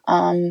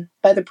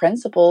the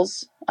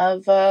principles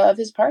of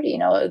his party.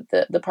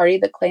 The party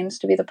that claims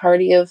to be the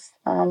party of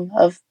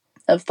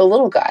the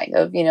little guy,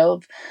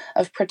 of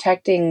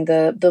protecting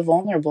the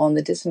vulnerable and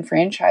the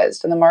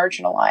disenfranchised and the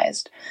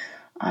marginalized.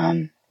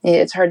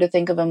 It's hard to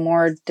think of a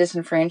more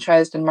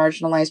disenfranchised and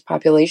marginalized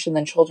population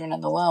than children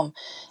in the womb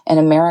in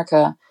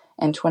America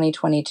in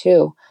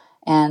 2022.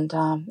 And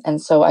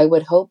so I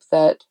would hope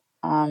that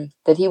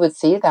he would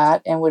see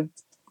that and would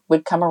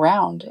come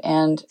around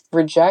and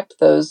reject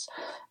those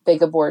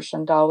big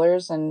abortion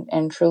dollars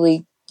and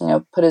truly,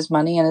 put his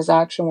money and his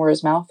action where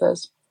his mouth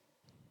is.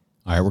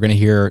 All right, we're going to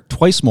hear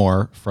twice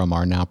more from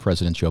our now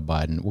President Joe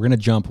Biden. We're going to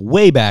jump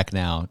way back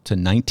now to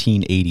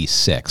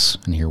 1986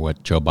 and hear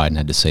what Joe Biden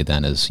had to say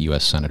then as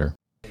U.S. Senator.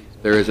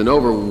 There is an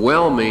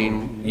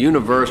overwhelming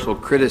universal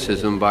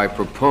criticism by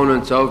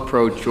proponents of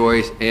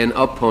pro-choice and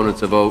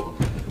opponents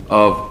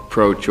of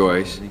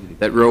pro-choice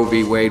that Roe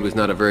v. Wade was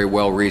not a very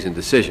well-reasoned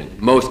decision.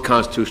 Most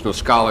constitutional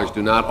scholars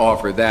do not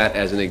offer that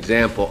as an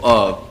example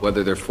of,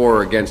 whether they're for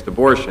or against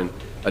abortion,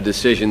 a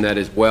decision that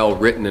is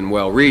well-written and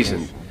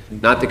well-reasoned.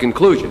 Not the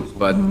conclusion,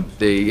 but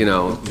it's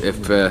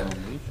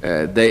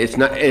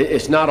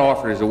not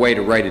offered as a way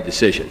to write a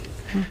decision.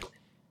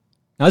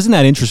 Now, isn't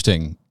that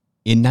interesting?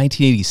 In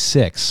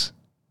 1986,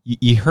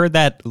 you heard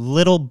that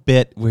little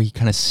bit where he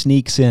kind of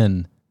sneaks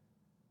in.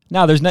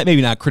 Now, there's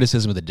maybe not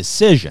criticism of the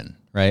decision,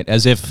 right?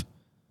 As if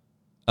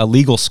a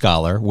legal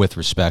scholar, with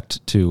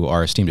respect to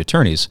our esteemed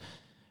attorneys,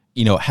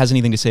 has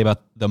anything to say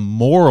about the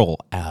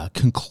moral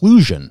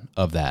conclusion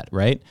of that,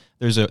 right?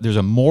 There's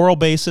a moral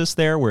basis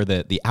there where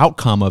the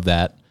outcome of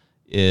that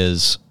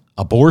is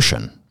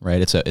abortion,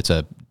 right? It's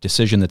a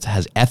decision that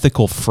has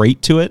ethical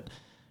freight to it,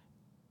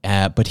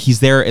 but he's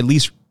there at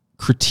least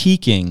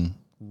critiquing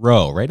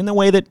Roe, right, in the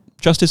way that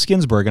Justice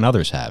Ginsburg and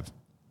others have.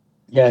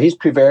 Yeah, he's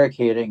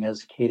prevaricating,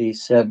 as Katie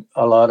said.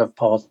 A lot of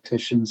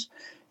politicians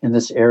in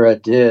this era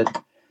did.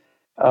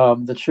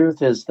 The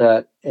truth is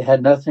that it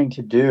had nothing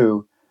to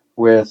do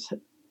with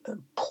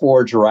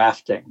poor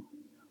drafting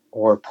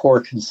or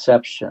poor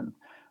conception.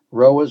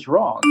 Roe was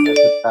wrong, as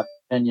the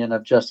opinion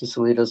of Justice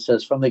Alito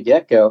says from the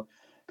get-go,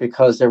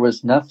 because there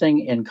was nothing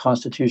in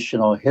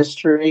constitutional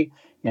history,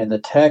 in the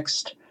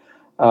text,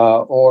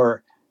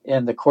 or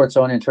in the court's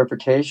own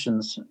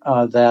interpretations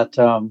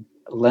that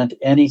lent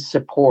any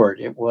support.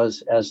 It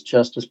was, as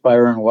Justice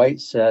Byron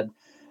White said,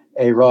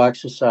 a raw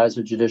exercise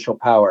of judicial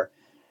power.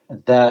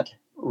 That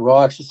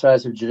raw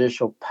exercise of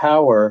judicial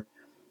power,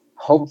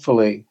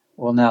 hopefully,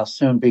 will now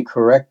soon be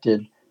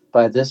corrected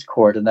by this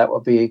court, and that will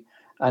be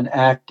an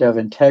act of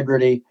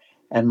integrity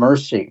and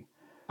mercy,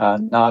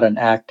 not an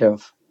act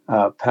of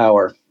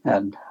power.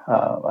 And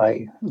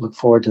I look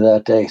forward to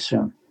that day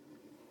soon.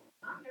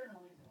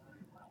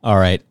 All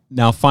right.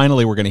 Now,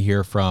 finally, we're going to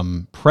hear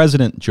from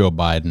President Joe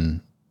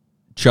Biden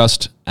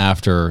just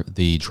after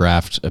the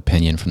draft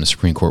opinion from the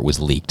Supreme Court was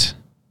leaked.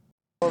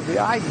 Well, the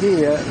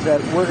idea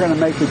that we're going to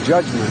make a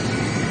judgment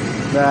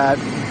that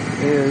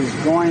is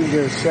going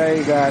to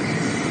say that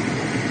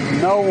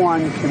no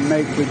one can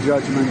make the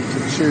judgment to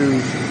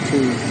choose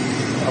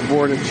to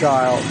abort a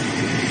child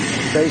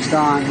based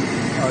on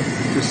a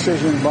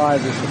decision by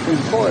the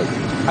Supreme Court,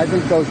 I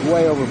think goes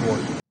way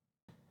overboard.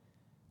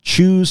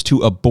 Choose to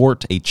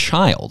abort a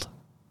child.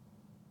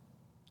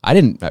 I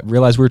didn't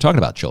realize we were talking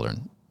about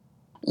children.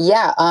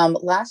 Yeah,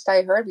 last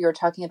I heard, we were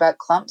talking about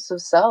clumps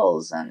of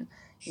cells and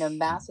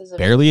masses of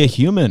barely a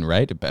human,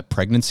 right? A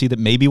pregnancy that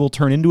maybe will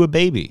turn into a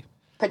baby.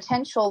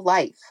 Potential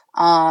life.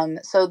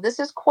 So this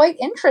is quite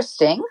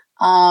interesting.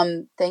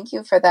 Thank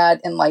you for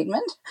that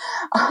enlightenment,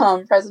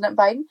 President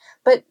Biden.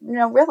 But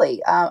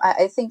really,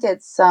 I think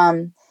it's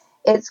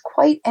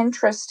quite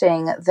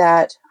interesting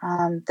that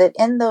that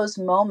in those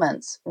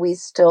moments we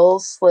still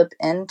slip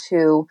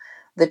into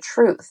the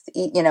truth.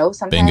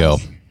 Sometimes. Bingo.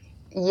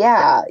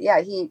 Yeah.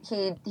 He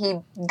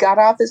got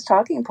off his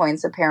talking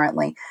points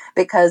apparently,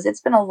 because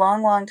it's been a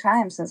long, long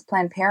time since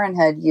Planned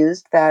Parenthood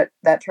used that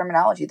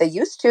terminology. They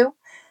used to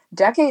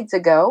decades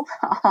ago,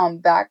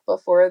 back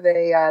before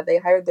they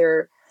hired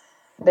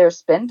their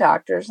spin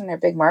doctors and their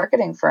big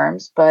marketing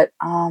firms. But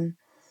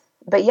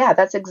yeah,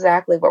 that's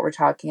exactly what we're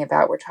talking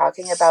about. We're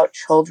talking about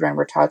children.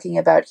 We're talking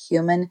about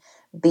human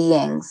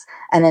beings.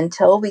 And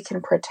until we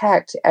can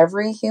protect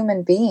every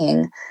human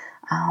being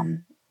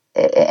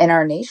in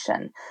our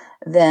nation,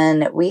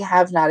 then we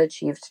have not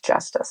achieved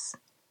justice.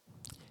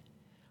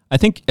 I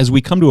think as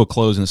we come to a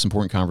close in this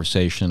important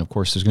conversation, of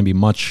course, there's going to be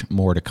much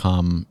more to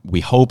come. We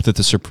hope that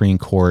the Supreme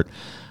Court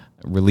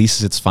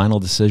releases its final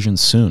decision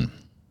soon.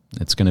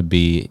 It's going to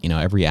be,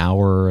 every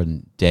hour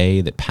and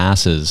day that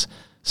passes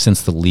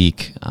since the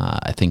leak,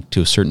 I think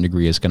to a certain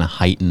degree is going to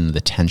heighten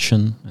the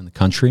tension in the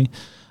country.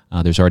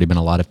 There's already been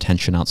a lot of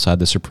tension outside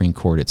the Supreme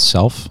Court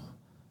itself.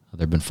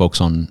 There have been folks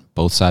on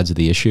both sides of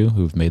the issue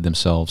who've made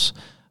themselves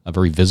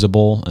very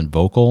visible and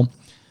vocal.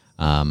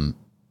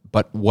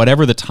 But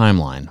whatever the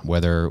timeline,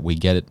 whether we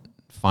get it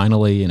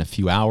finally in a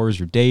few hours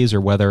or days, or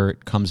whether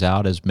it comes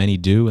out, as many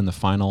do, in the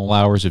final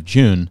hours of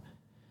June,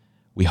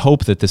 we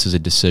hope that this is a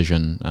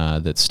decision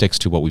that sticks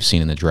to what we've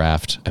seen in the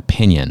draft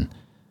opinion.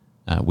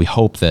 We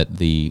hope that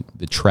the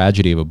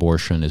tragedy of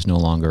abortion is no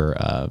longer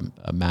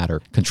a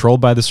matter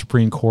controlled by the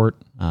Supreme Court.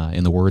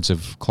 In the words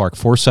of Clark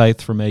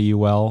Forsyth from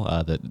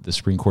AUL, that the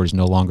Supreme Court is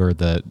no longer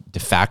the de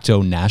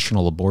facto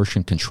National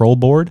Abortion Control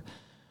Board,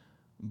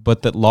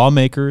 but that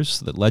lawmakers,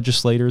 that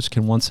legislators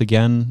can once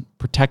again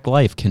protect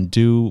life, can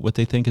do what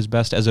they think is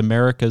best as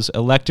America's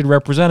elected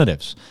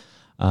representatives.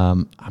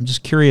 I'm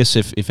just curious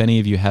if any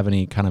of you have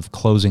any kind of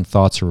closing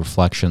thoughts or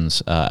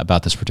reflections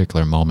about this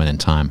particular moment in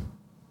time.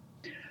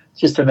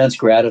 Just immense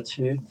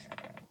gratitude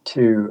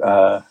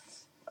to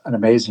an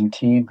amazing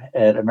team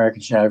at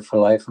Americans United for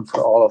Life and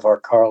for all of our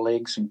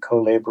colleagues and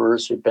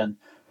co-laborers who've been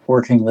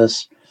working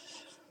this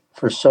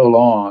for so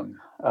long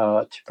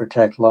to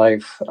protect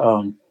life.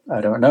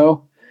 I don't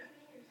know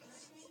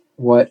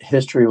what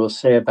history will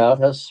say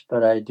about us,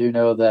 but I do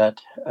know that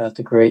at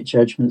the great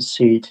judgment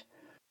seat,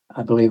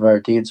 I believe our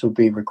deeds will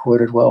be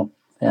recorded well.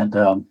 And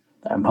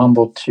I'm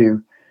humbled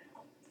to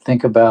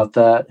think about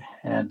that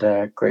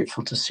and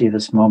grateful to see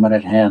this moment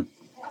at hand.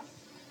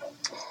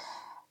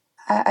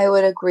 I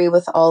would agree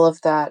with all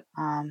of that.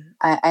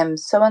 I'm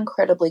so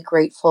incredibly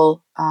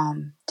grateful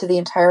to the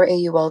entire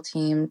AUL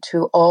team,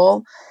 to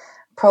all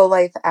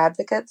pro-life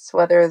advocates,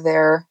 whether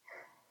they're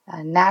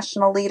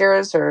national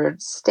leaders or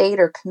state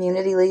or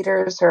community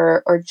leaders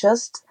or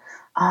just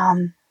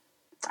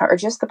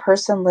the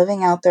person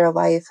living out their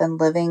life and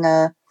living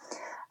a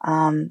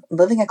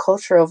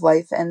culture of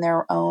life in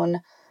their own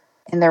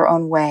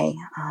way,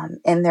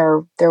 in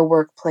their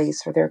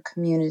workplace or their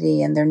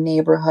community, in their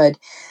neighborhood,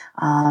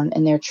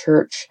 in their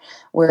church,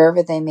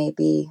 wherever they may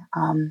be.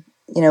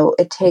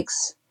 It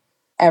takes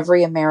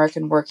every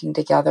American working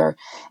together.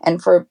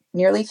 And for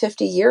nearly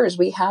 50 years,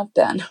 we've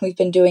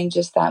been doing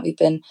just that. We've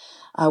been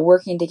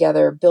working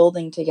together,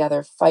 building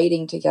together,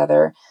 fighting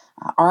together,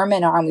 arm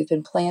in arm. We've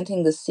been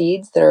planting the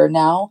seeds that are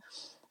now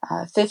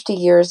 50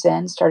 years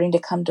in, starting to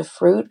come to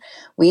fruit.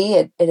 We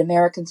at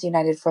Americans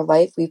United for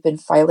Life, we've been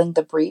filing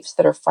the briefs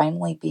that are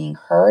finally being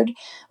heard.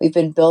 We've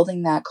been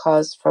building that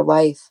cause for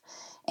life,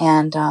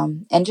 and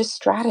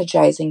just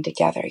strategizing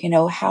together.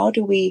 How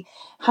do we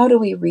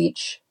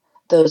reach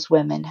those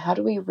women? How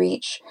do we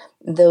reach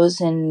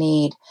those in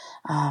need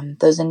of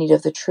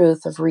the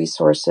truth, of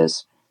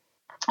resources?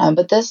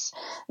 But this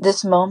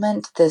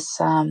moment, this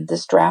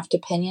draft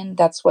opinion,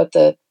 that's what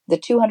the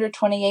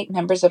 228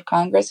 members of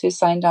Congress who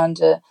signed on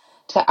to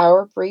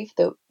our brief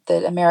that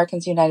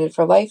Americans United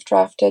for Life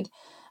drafted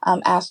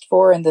asked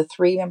for, and the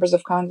 3 members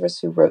of Congress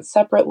who wrote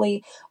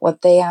separately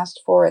what they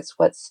asked for. It's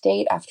what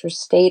state after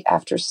state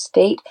after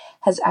state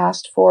has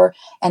asked for,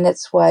 and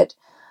it's what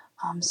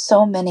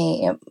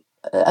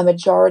a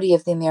majority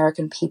of the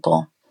American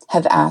people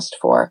have asked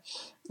for.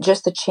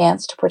 Just the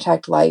chance to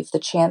protect life, the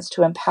chance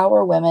to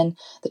empower women,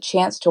 the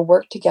chance to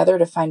work together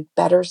to find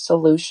better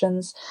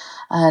solutions,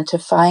 to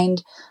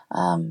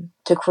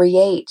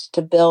create,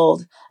 to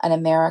build an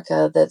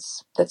America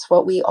that's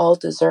what we all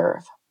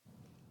deserve.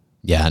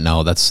 Yeah,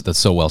 no, that's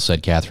so well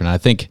said, Catherine. I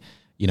think,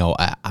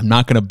 I'm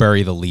not going to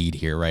bury the lead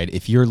here, right?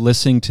 If you're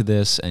listening to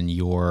this and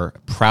you're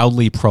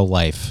proudly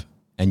pro-life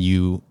and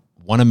you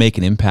want to make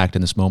an impact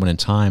in this moment in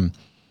time,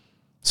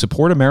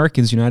 support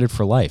Americans United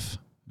for Life.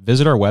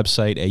 Visit our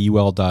website,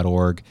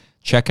 aul.org.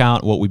 Check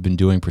out what we've been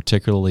doing,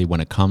 particularly when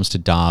it comes to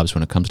Dobbs,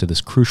 when it comes to this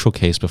crucial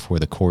case before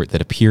the court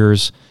that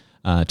appears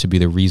to be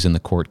the reason the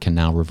court can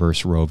now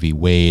reverse Roe v.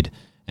 Wade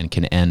and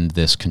can end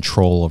this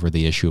control over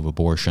the issue of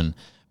abortion.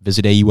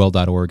 Visit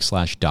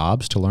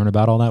aul.org/Dobbs to learn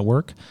about all that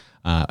work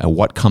and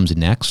what comes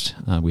next.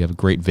 We have a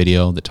great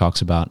video that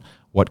talks about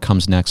what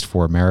comes next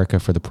for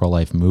America, for the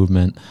pro-life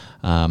movement.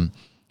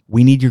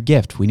 We need your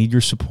gift. We need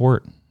your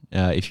support.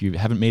 If you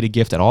haven't made a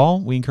gift at all,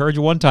 we encourage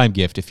a one-time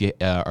gift. If you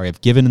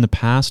have given in the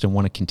past and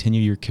want to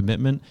continue your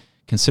commitment,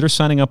 consider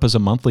signing up as a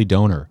monthly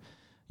donor.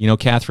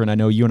 Catherine, I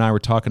know you and I were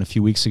talking a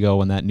few weeks ago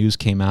when that news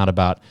came out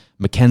about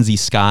Mackenzie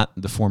Scott,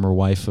 the former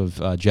wife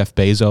of Jeff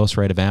Bezos,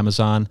 right, of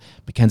Amazon.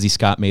 Mackenzie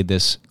Scott made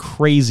this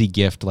crazy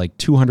gift, like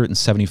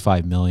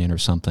 $275 million or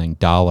something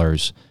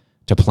dollars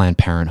to Planned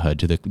Parenthood,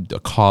 to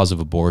the cause of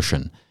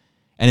abortion.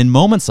 And in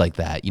moments like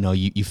that,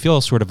 you feel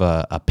sort of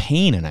a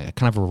pain and a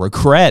kind of a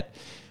regret,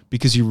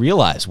 because you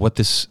realize what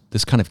this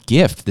kind of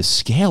gift, the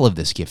scale of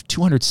this gift,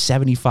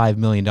 $275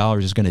 million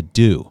is going to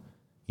do,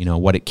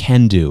 what it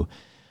can do.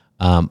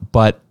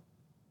 But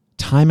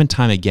time and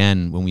time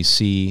again, when we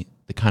see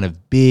the kind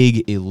of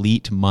big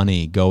elite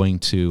money going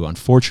to,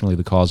 unfortunately,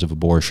 the cause of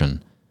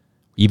abortion,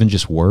 even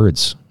just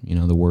words,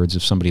 the words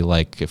of somebody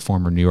like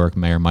former New York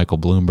Mayor Michael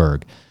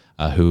Bloomberg,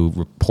 who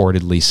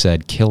reportedly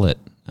said, kill it,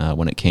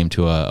 when it came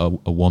to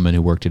a woman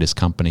who worked at his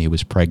company who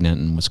was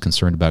pregnant and was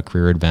concerned about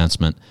career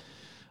advancement.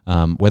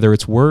 Whether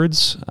it's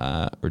words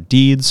or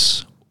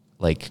deeds,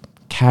 like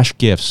cash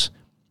gifts.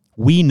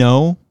 We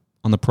know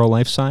on the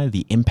pro-life side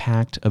the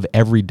impact of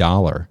every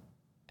dollar.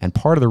 And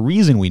part of the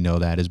reason we know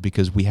that is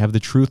because we have the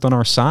truth on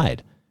our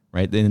side,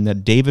 right? In the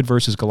David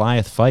versus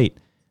Goliath fight,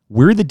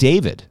 we're the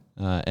David.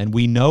 And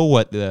we know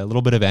what a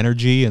little bit of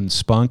energy and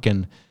spunk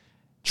and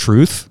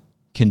truth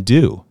can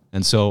do.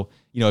 And so,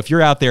 if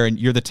you're out there and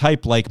you're the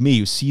type like me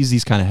who sees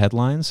these kind of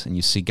headlines and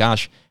you see,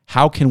 gosh,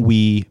 how can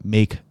we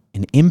make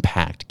an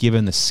impact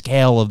given the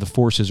scale of the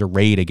forces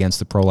arrayed against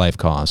the pro-life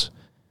cause?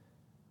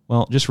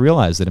 Well, just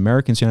realize that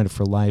Americans United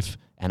for Life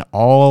and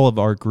all of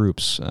our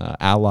groups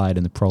allied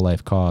in the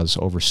pro-life cause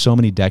over so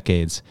many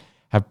decades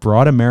have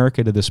brought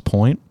America to this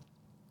point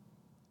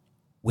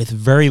with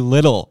very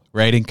little,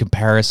 right, in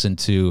comparison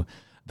to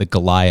the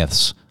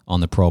Goliaths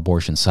on the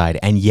pro-abortion side.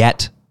 And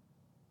yet,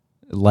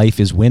 life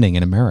is winning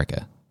in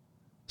America.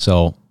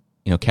 So,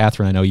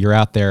 Catherine, I know you're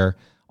out there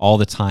all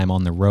the time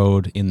on the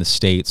road in the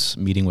states,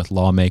 meeting with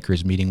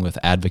lawmakers, meeting with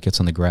advocates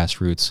on the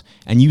grassroots,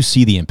 and you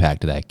see the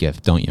impact of that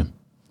gift, don't you?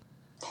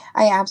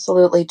 I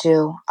absolutely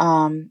do.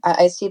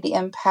 I see the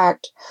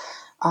impact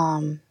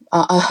of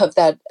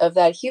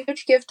that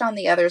huge gift on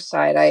the other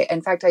side.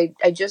 In fact,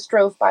 I just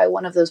drove by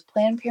one of those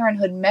Planned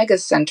Parenthood mega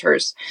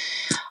centers,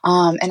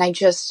 and I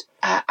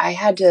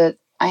had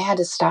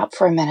to stop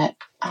for a minute.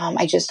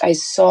 I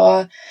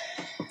saw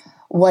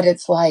what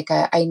it's like.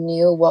 I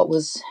knew what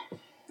was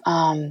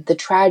the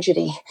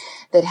tragedy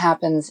that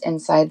happens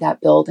inside that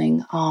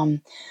building.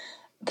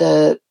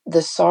 The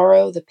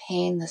sorrow, the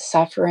pain, the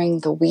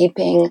suffering, the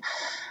weeping.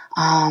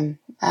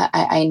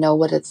 I know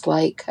what it's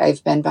like.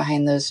 I've been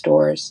behind those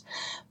doors,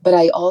 but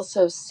I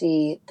also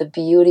see the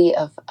beauty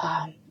of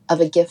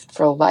a gift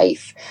for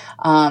life.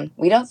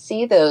 We don't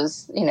see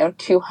those,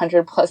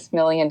 $200+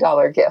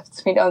 million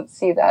gifts. We don't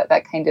see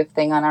that kind of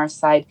thing on our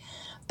side,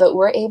 but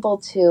we're able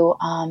to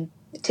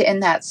in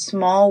that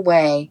small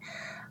way,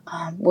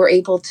 we're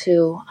able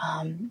to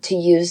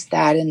use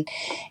that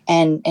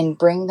and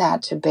bring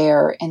that to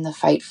bear in the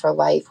fight for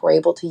life. We're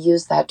able to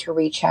use that to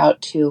reach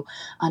out to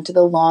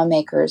the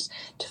lawmakers,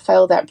 to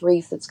file that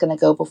brief that's going to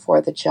go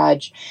before the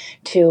judge,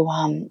 to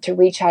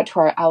reach out to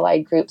our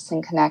allied groups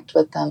and connect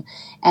with them,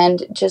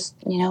 and just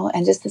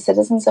the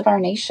citizens of our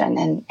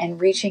nation,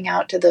 and reaching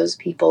out to those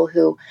people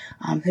who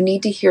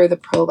need to hear the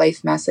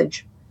pro-life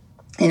message.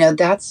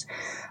 That's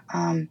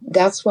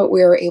what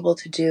we're able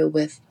to do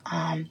with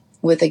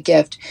a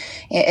gift.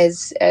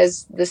 As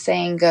the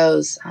saying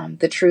goes,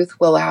 the truth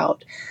will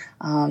out.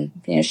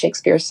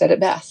 Shakespeare said it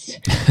best.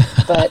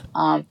 But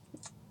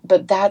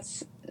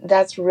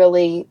that's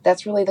really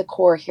the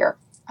core here.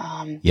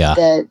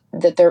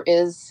 That there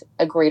is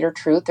a greater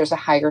truth, there's a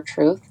higher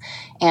truth,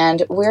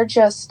 and we're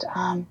just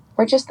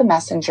the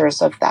messengers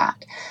of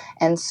that.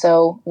 And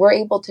so we're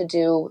able to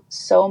do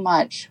so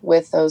much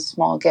with those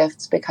small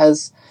gifts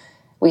because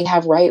we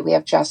have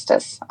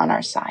justice on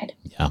our side.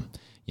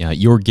 Yeah,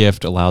 your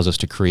gift allows us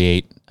to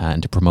create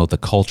and to promote the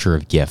culture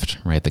of gift,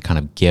 right? The kind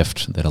of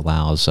gift that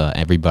allows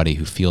everybody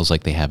who feels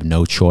like they have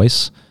no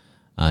choice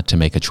to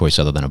make a choice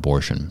other than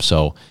abortion.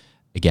 So,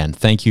 again,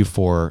 thank you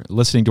for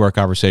listening to our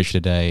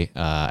conversation today.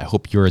 I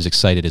hope you're as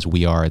excited as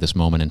we are at this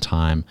moment in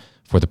time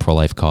for the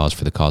pro-life cause,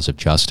 for the cause of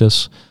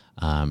justice.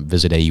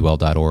 Visit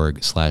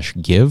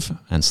AUL.org/give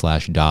and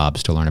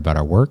 /Dobbs to learn about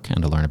our work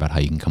and to learn about how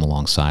you can come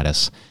alongside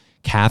us.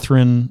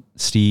 Catherine,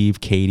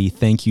 Steve, Katie,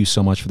 thank you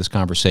so much for this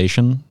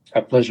conversation.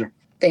 A pleasure.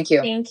 Thank you.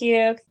 Thank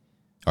you.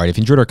 All right, if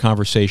you enjoyed our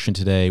conversation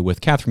today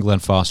with Catherine Glenn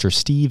Foster,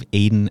 Steve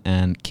Aden,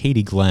 and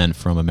Katie Glenn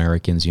from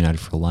Americans United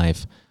for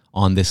Life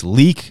on this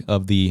leak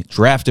of the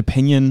draft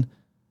opinion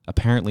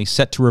apparently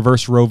set to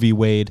reverse Roe v.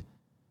 Wade,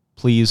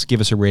 please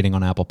give us a rating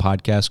on Apple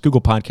Podcasts,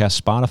 Google Podcasts,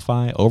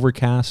 Spotify,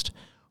 Overcast.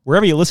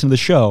 Wherever you listen to the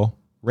show,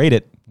 rate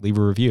it, leave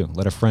a review.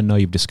 Let a friend know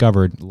you've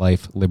discovered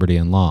life, liberty,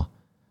 and law.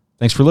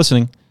 Thanks for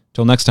listening.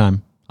 Till next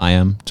time, I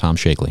am Tom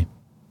Shakely.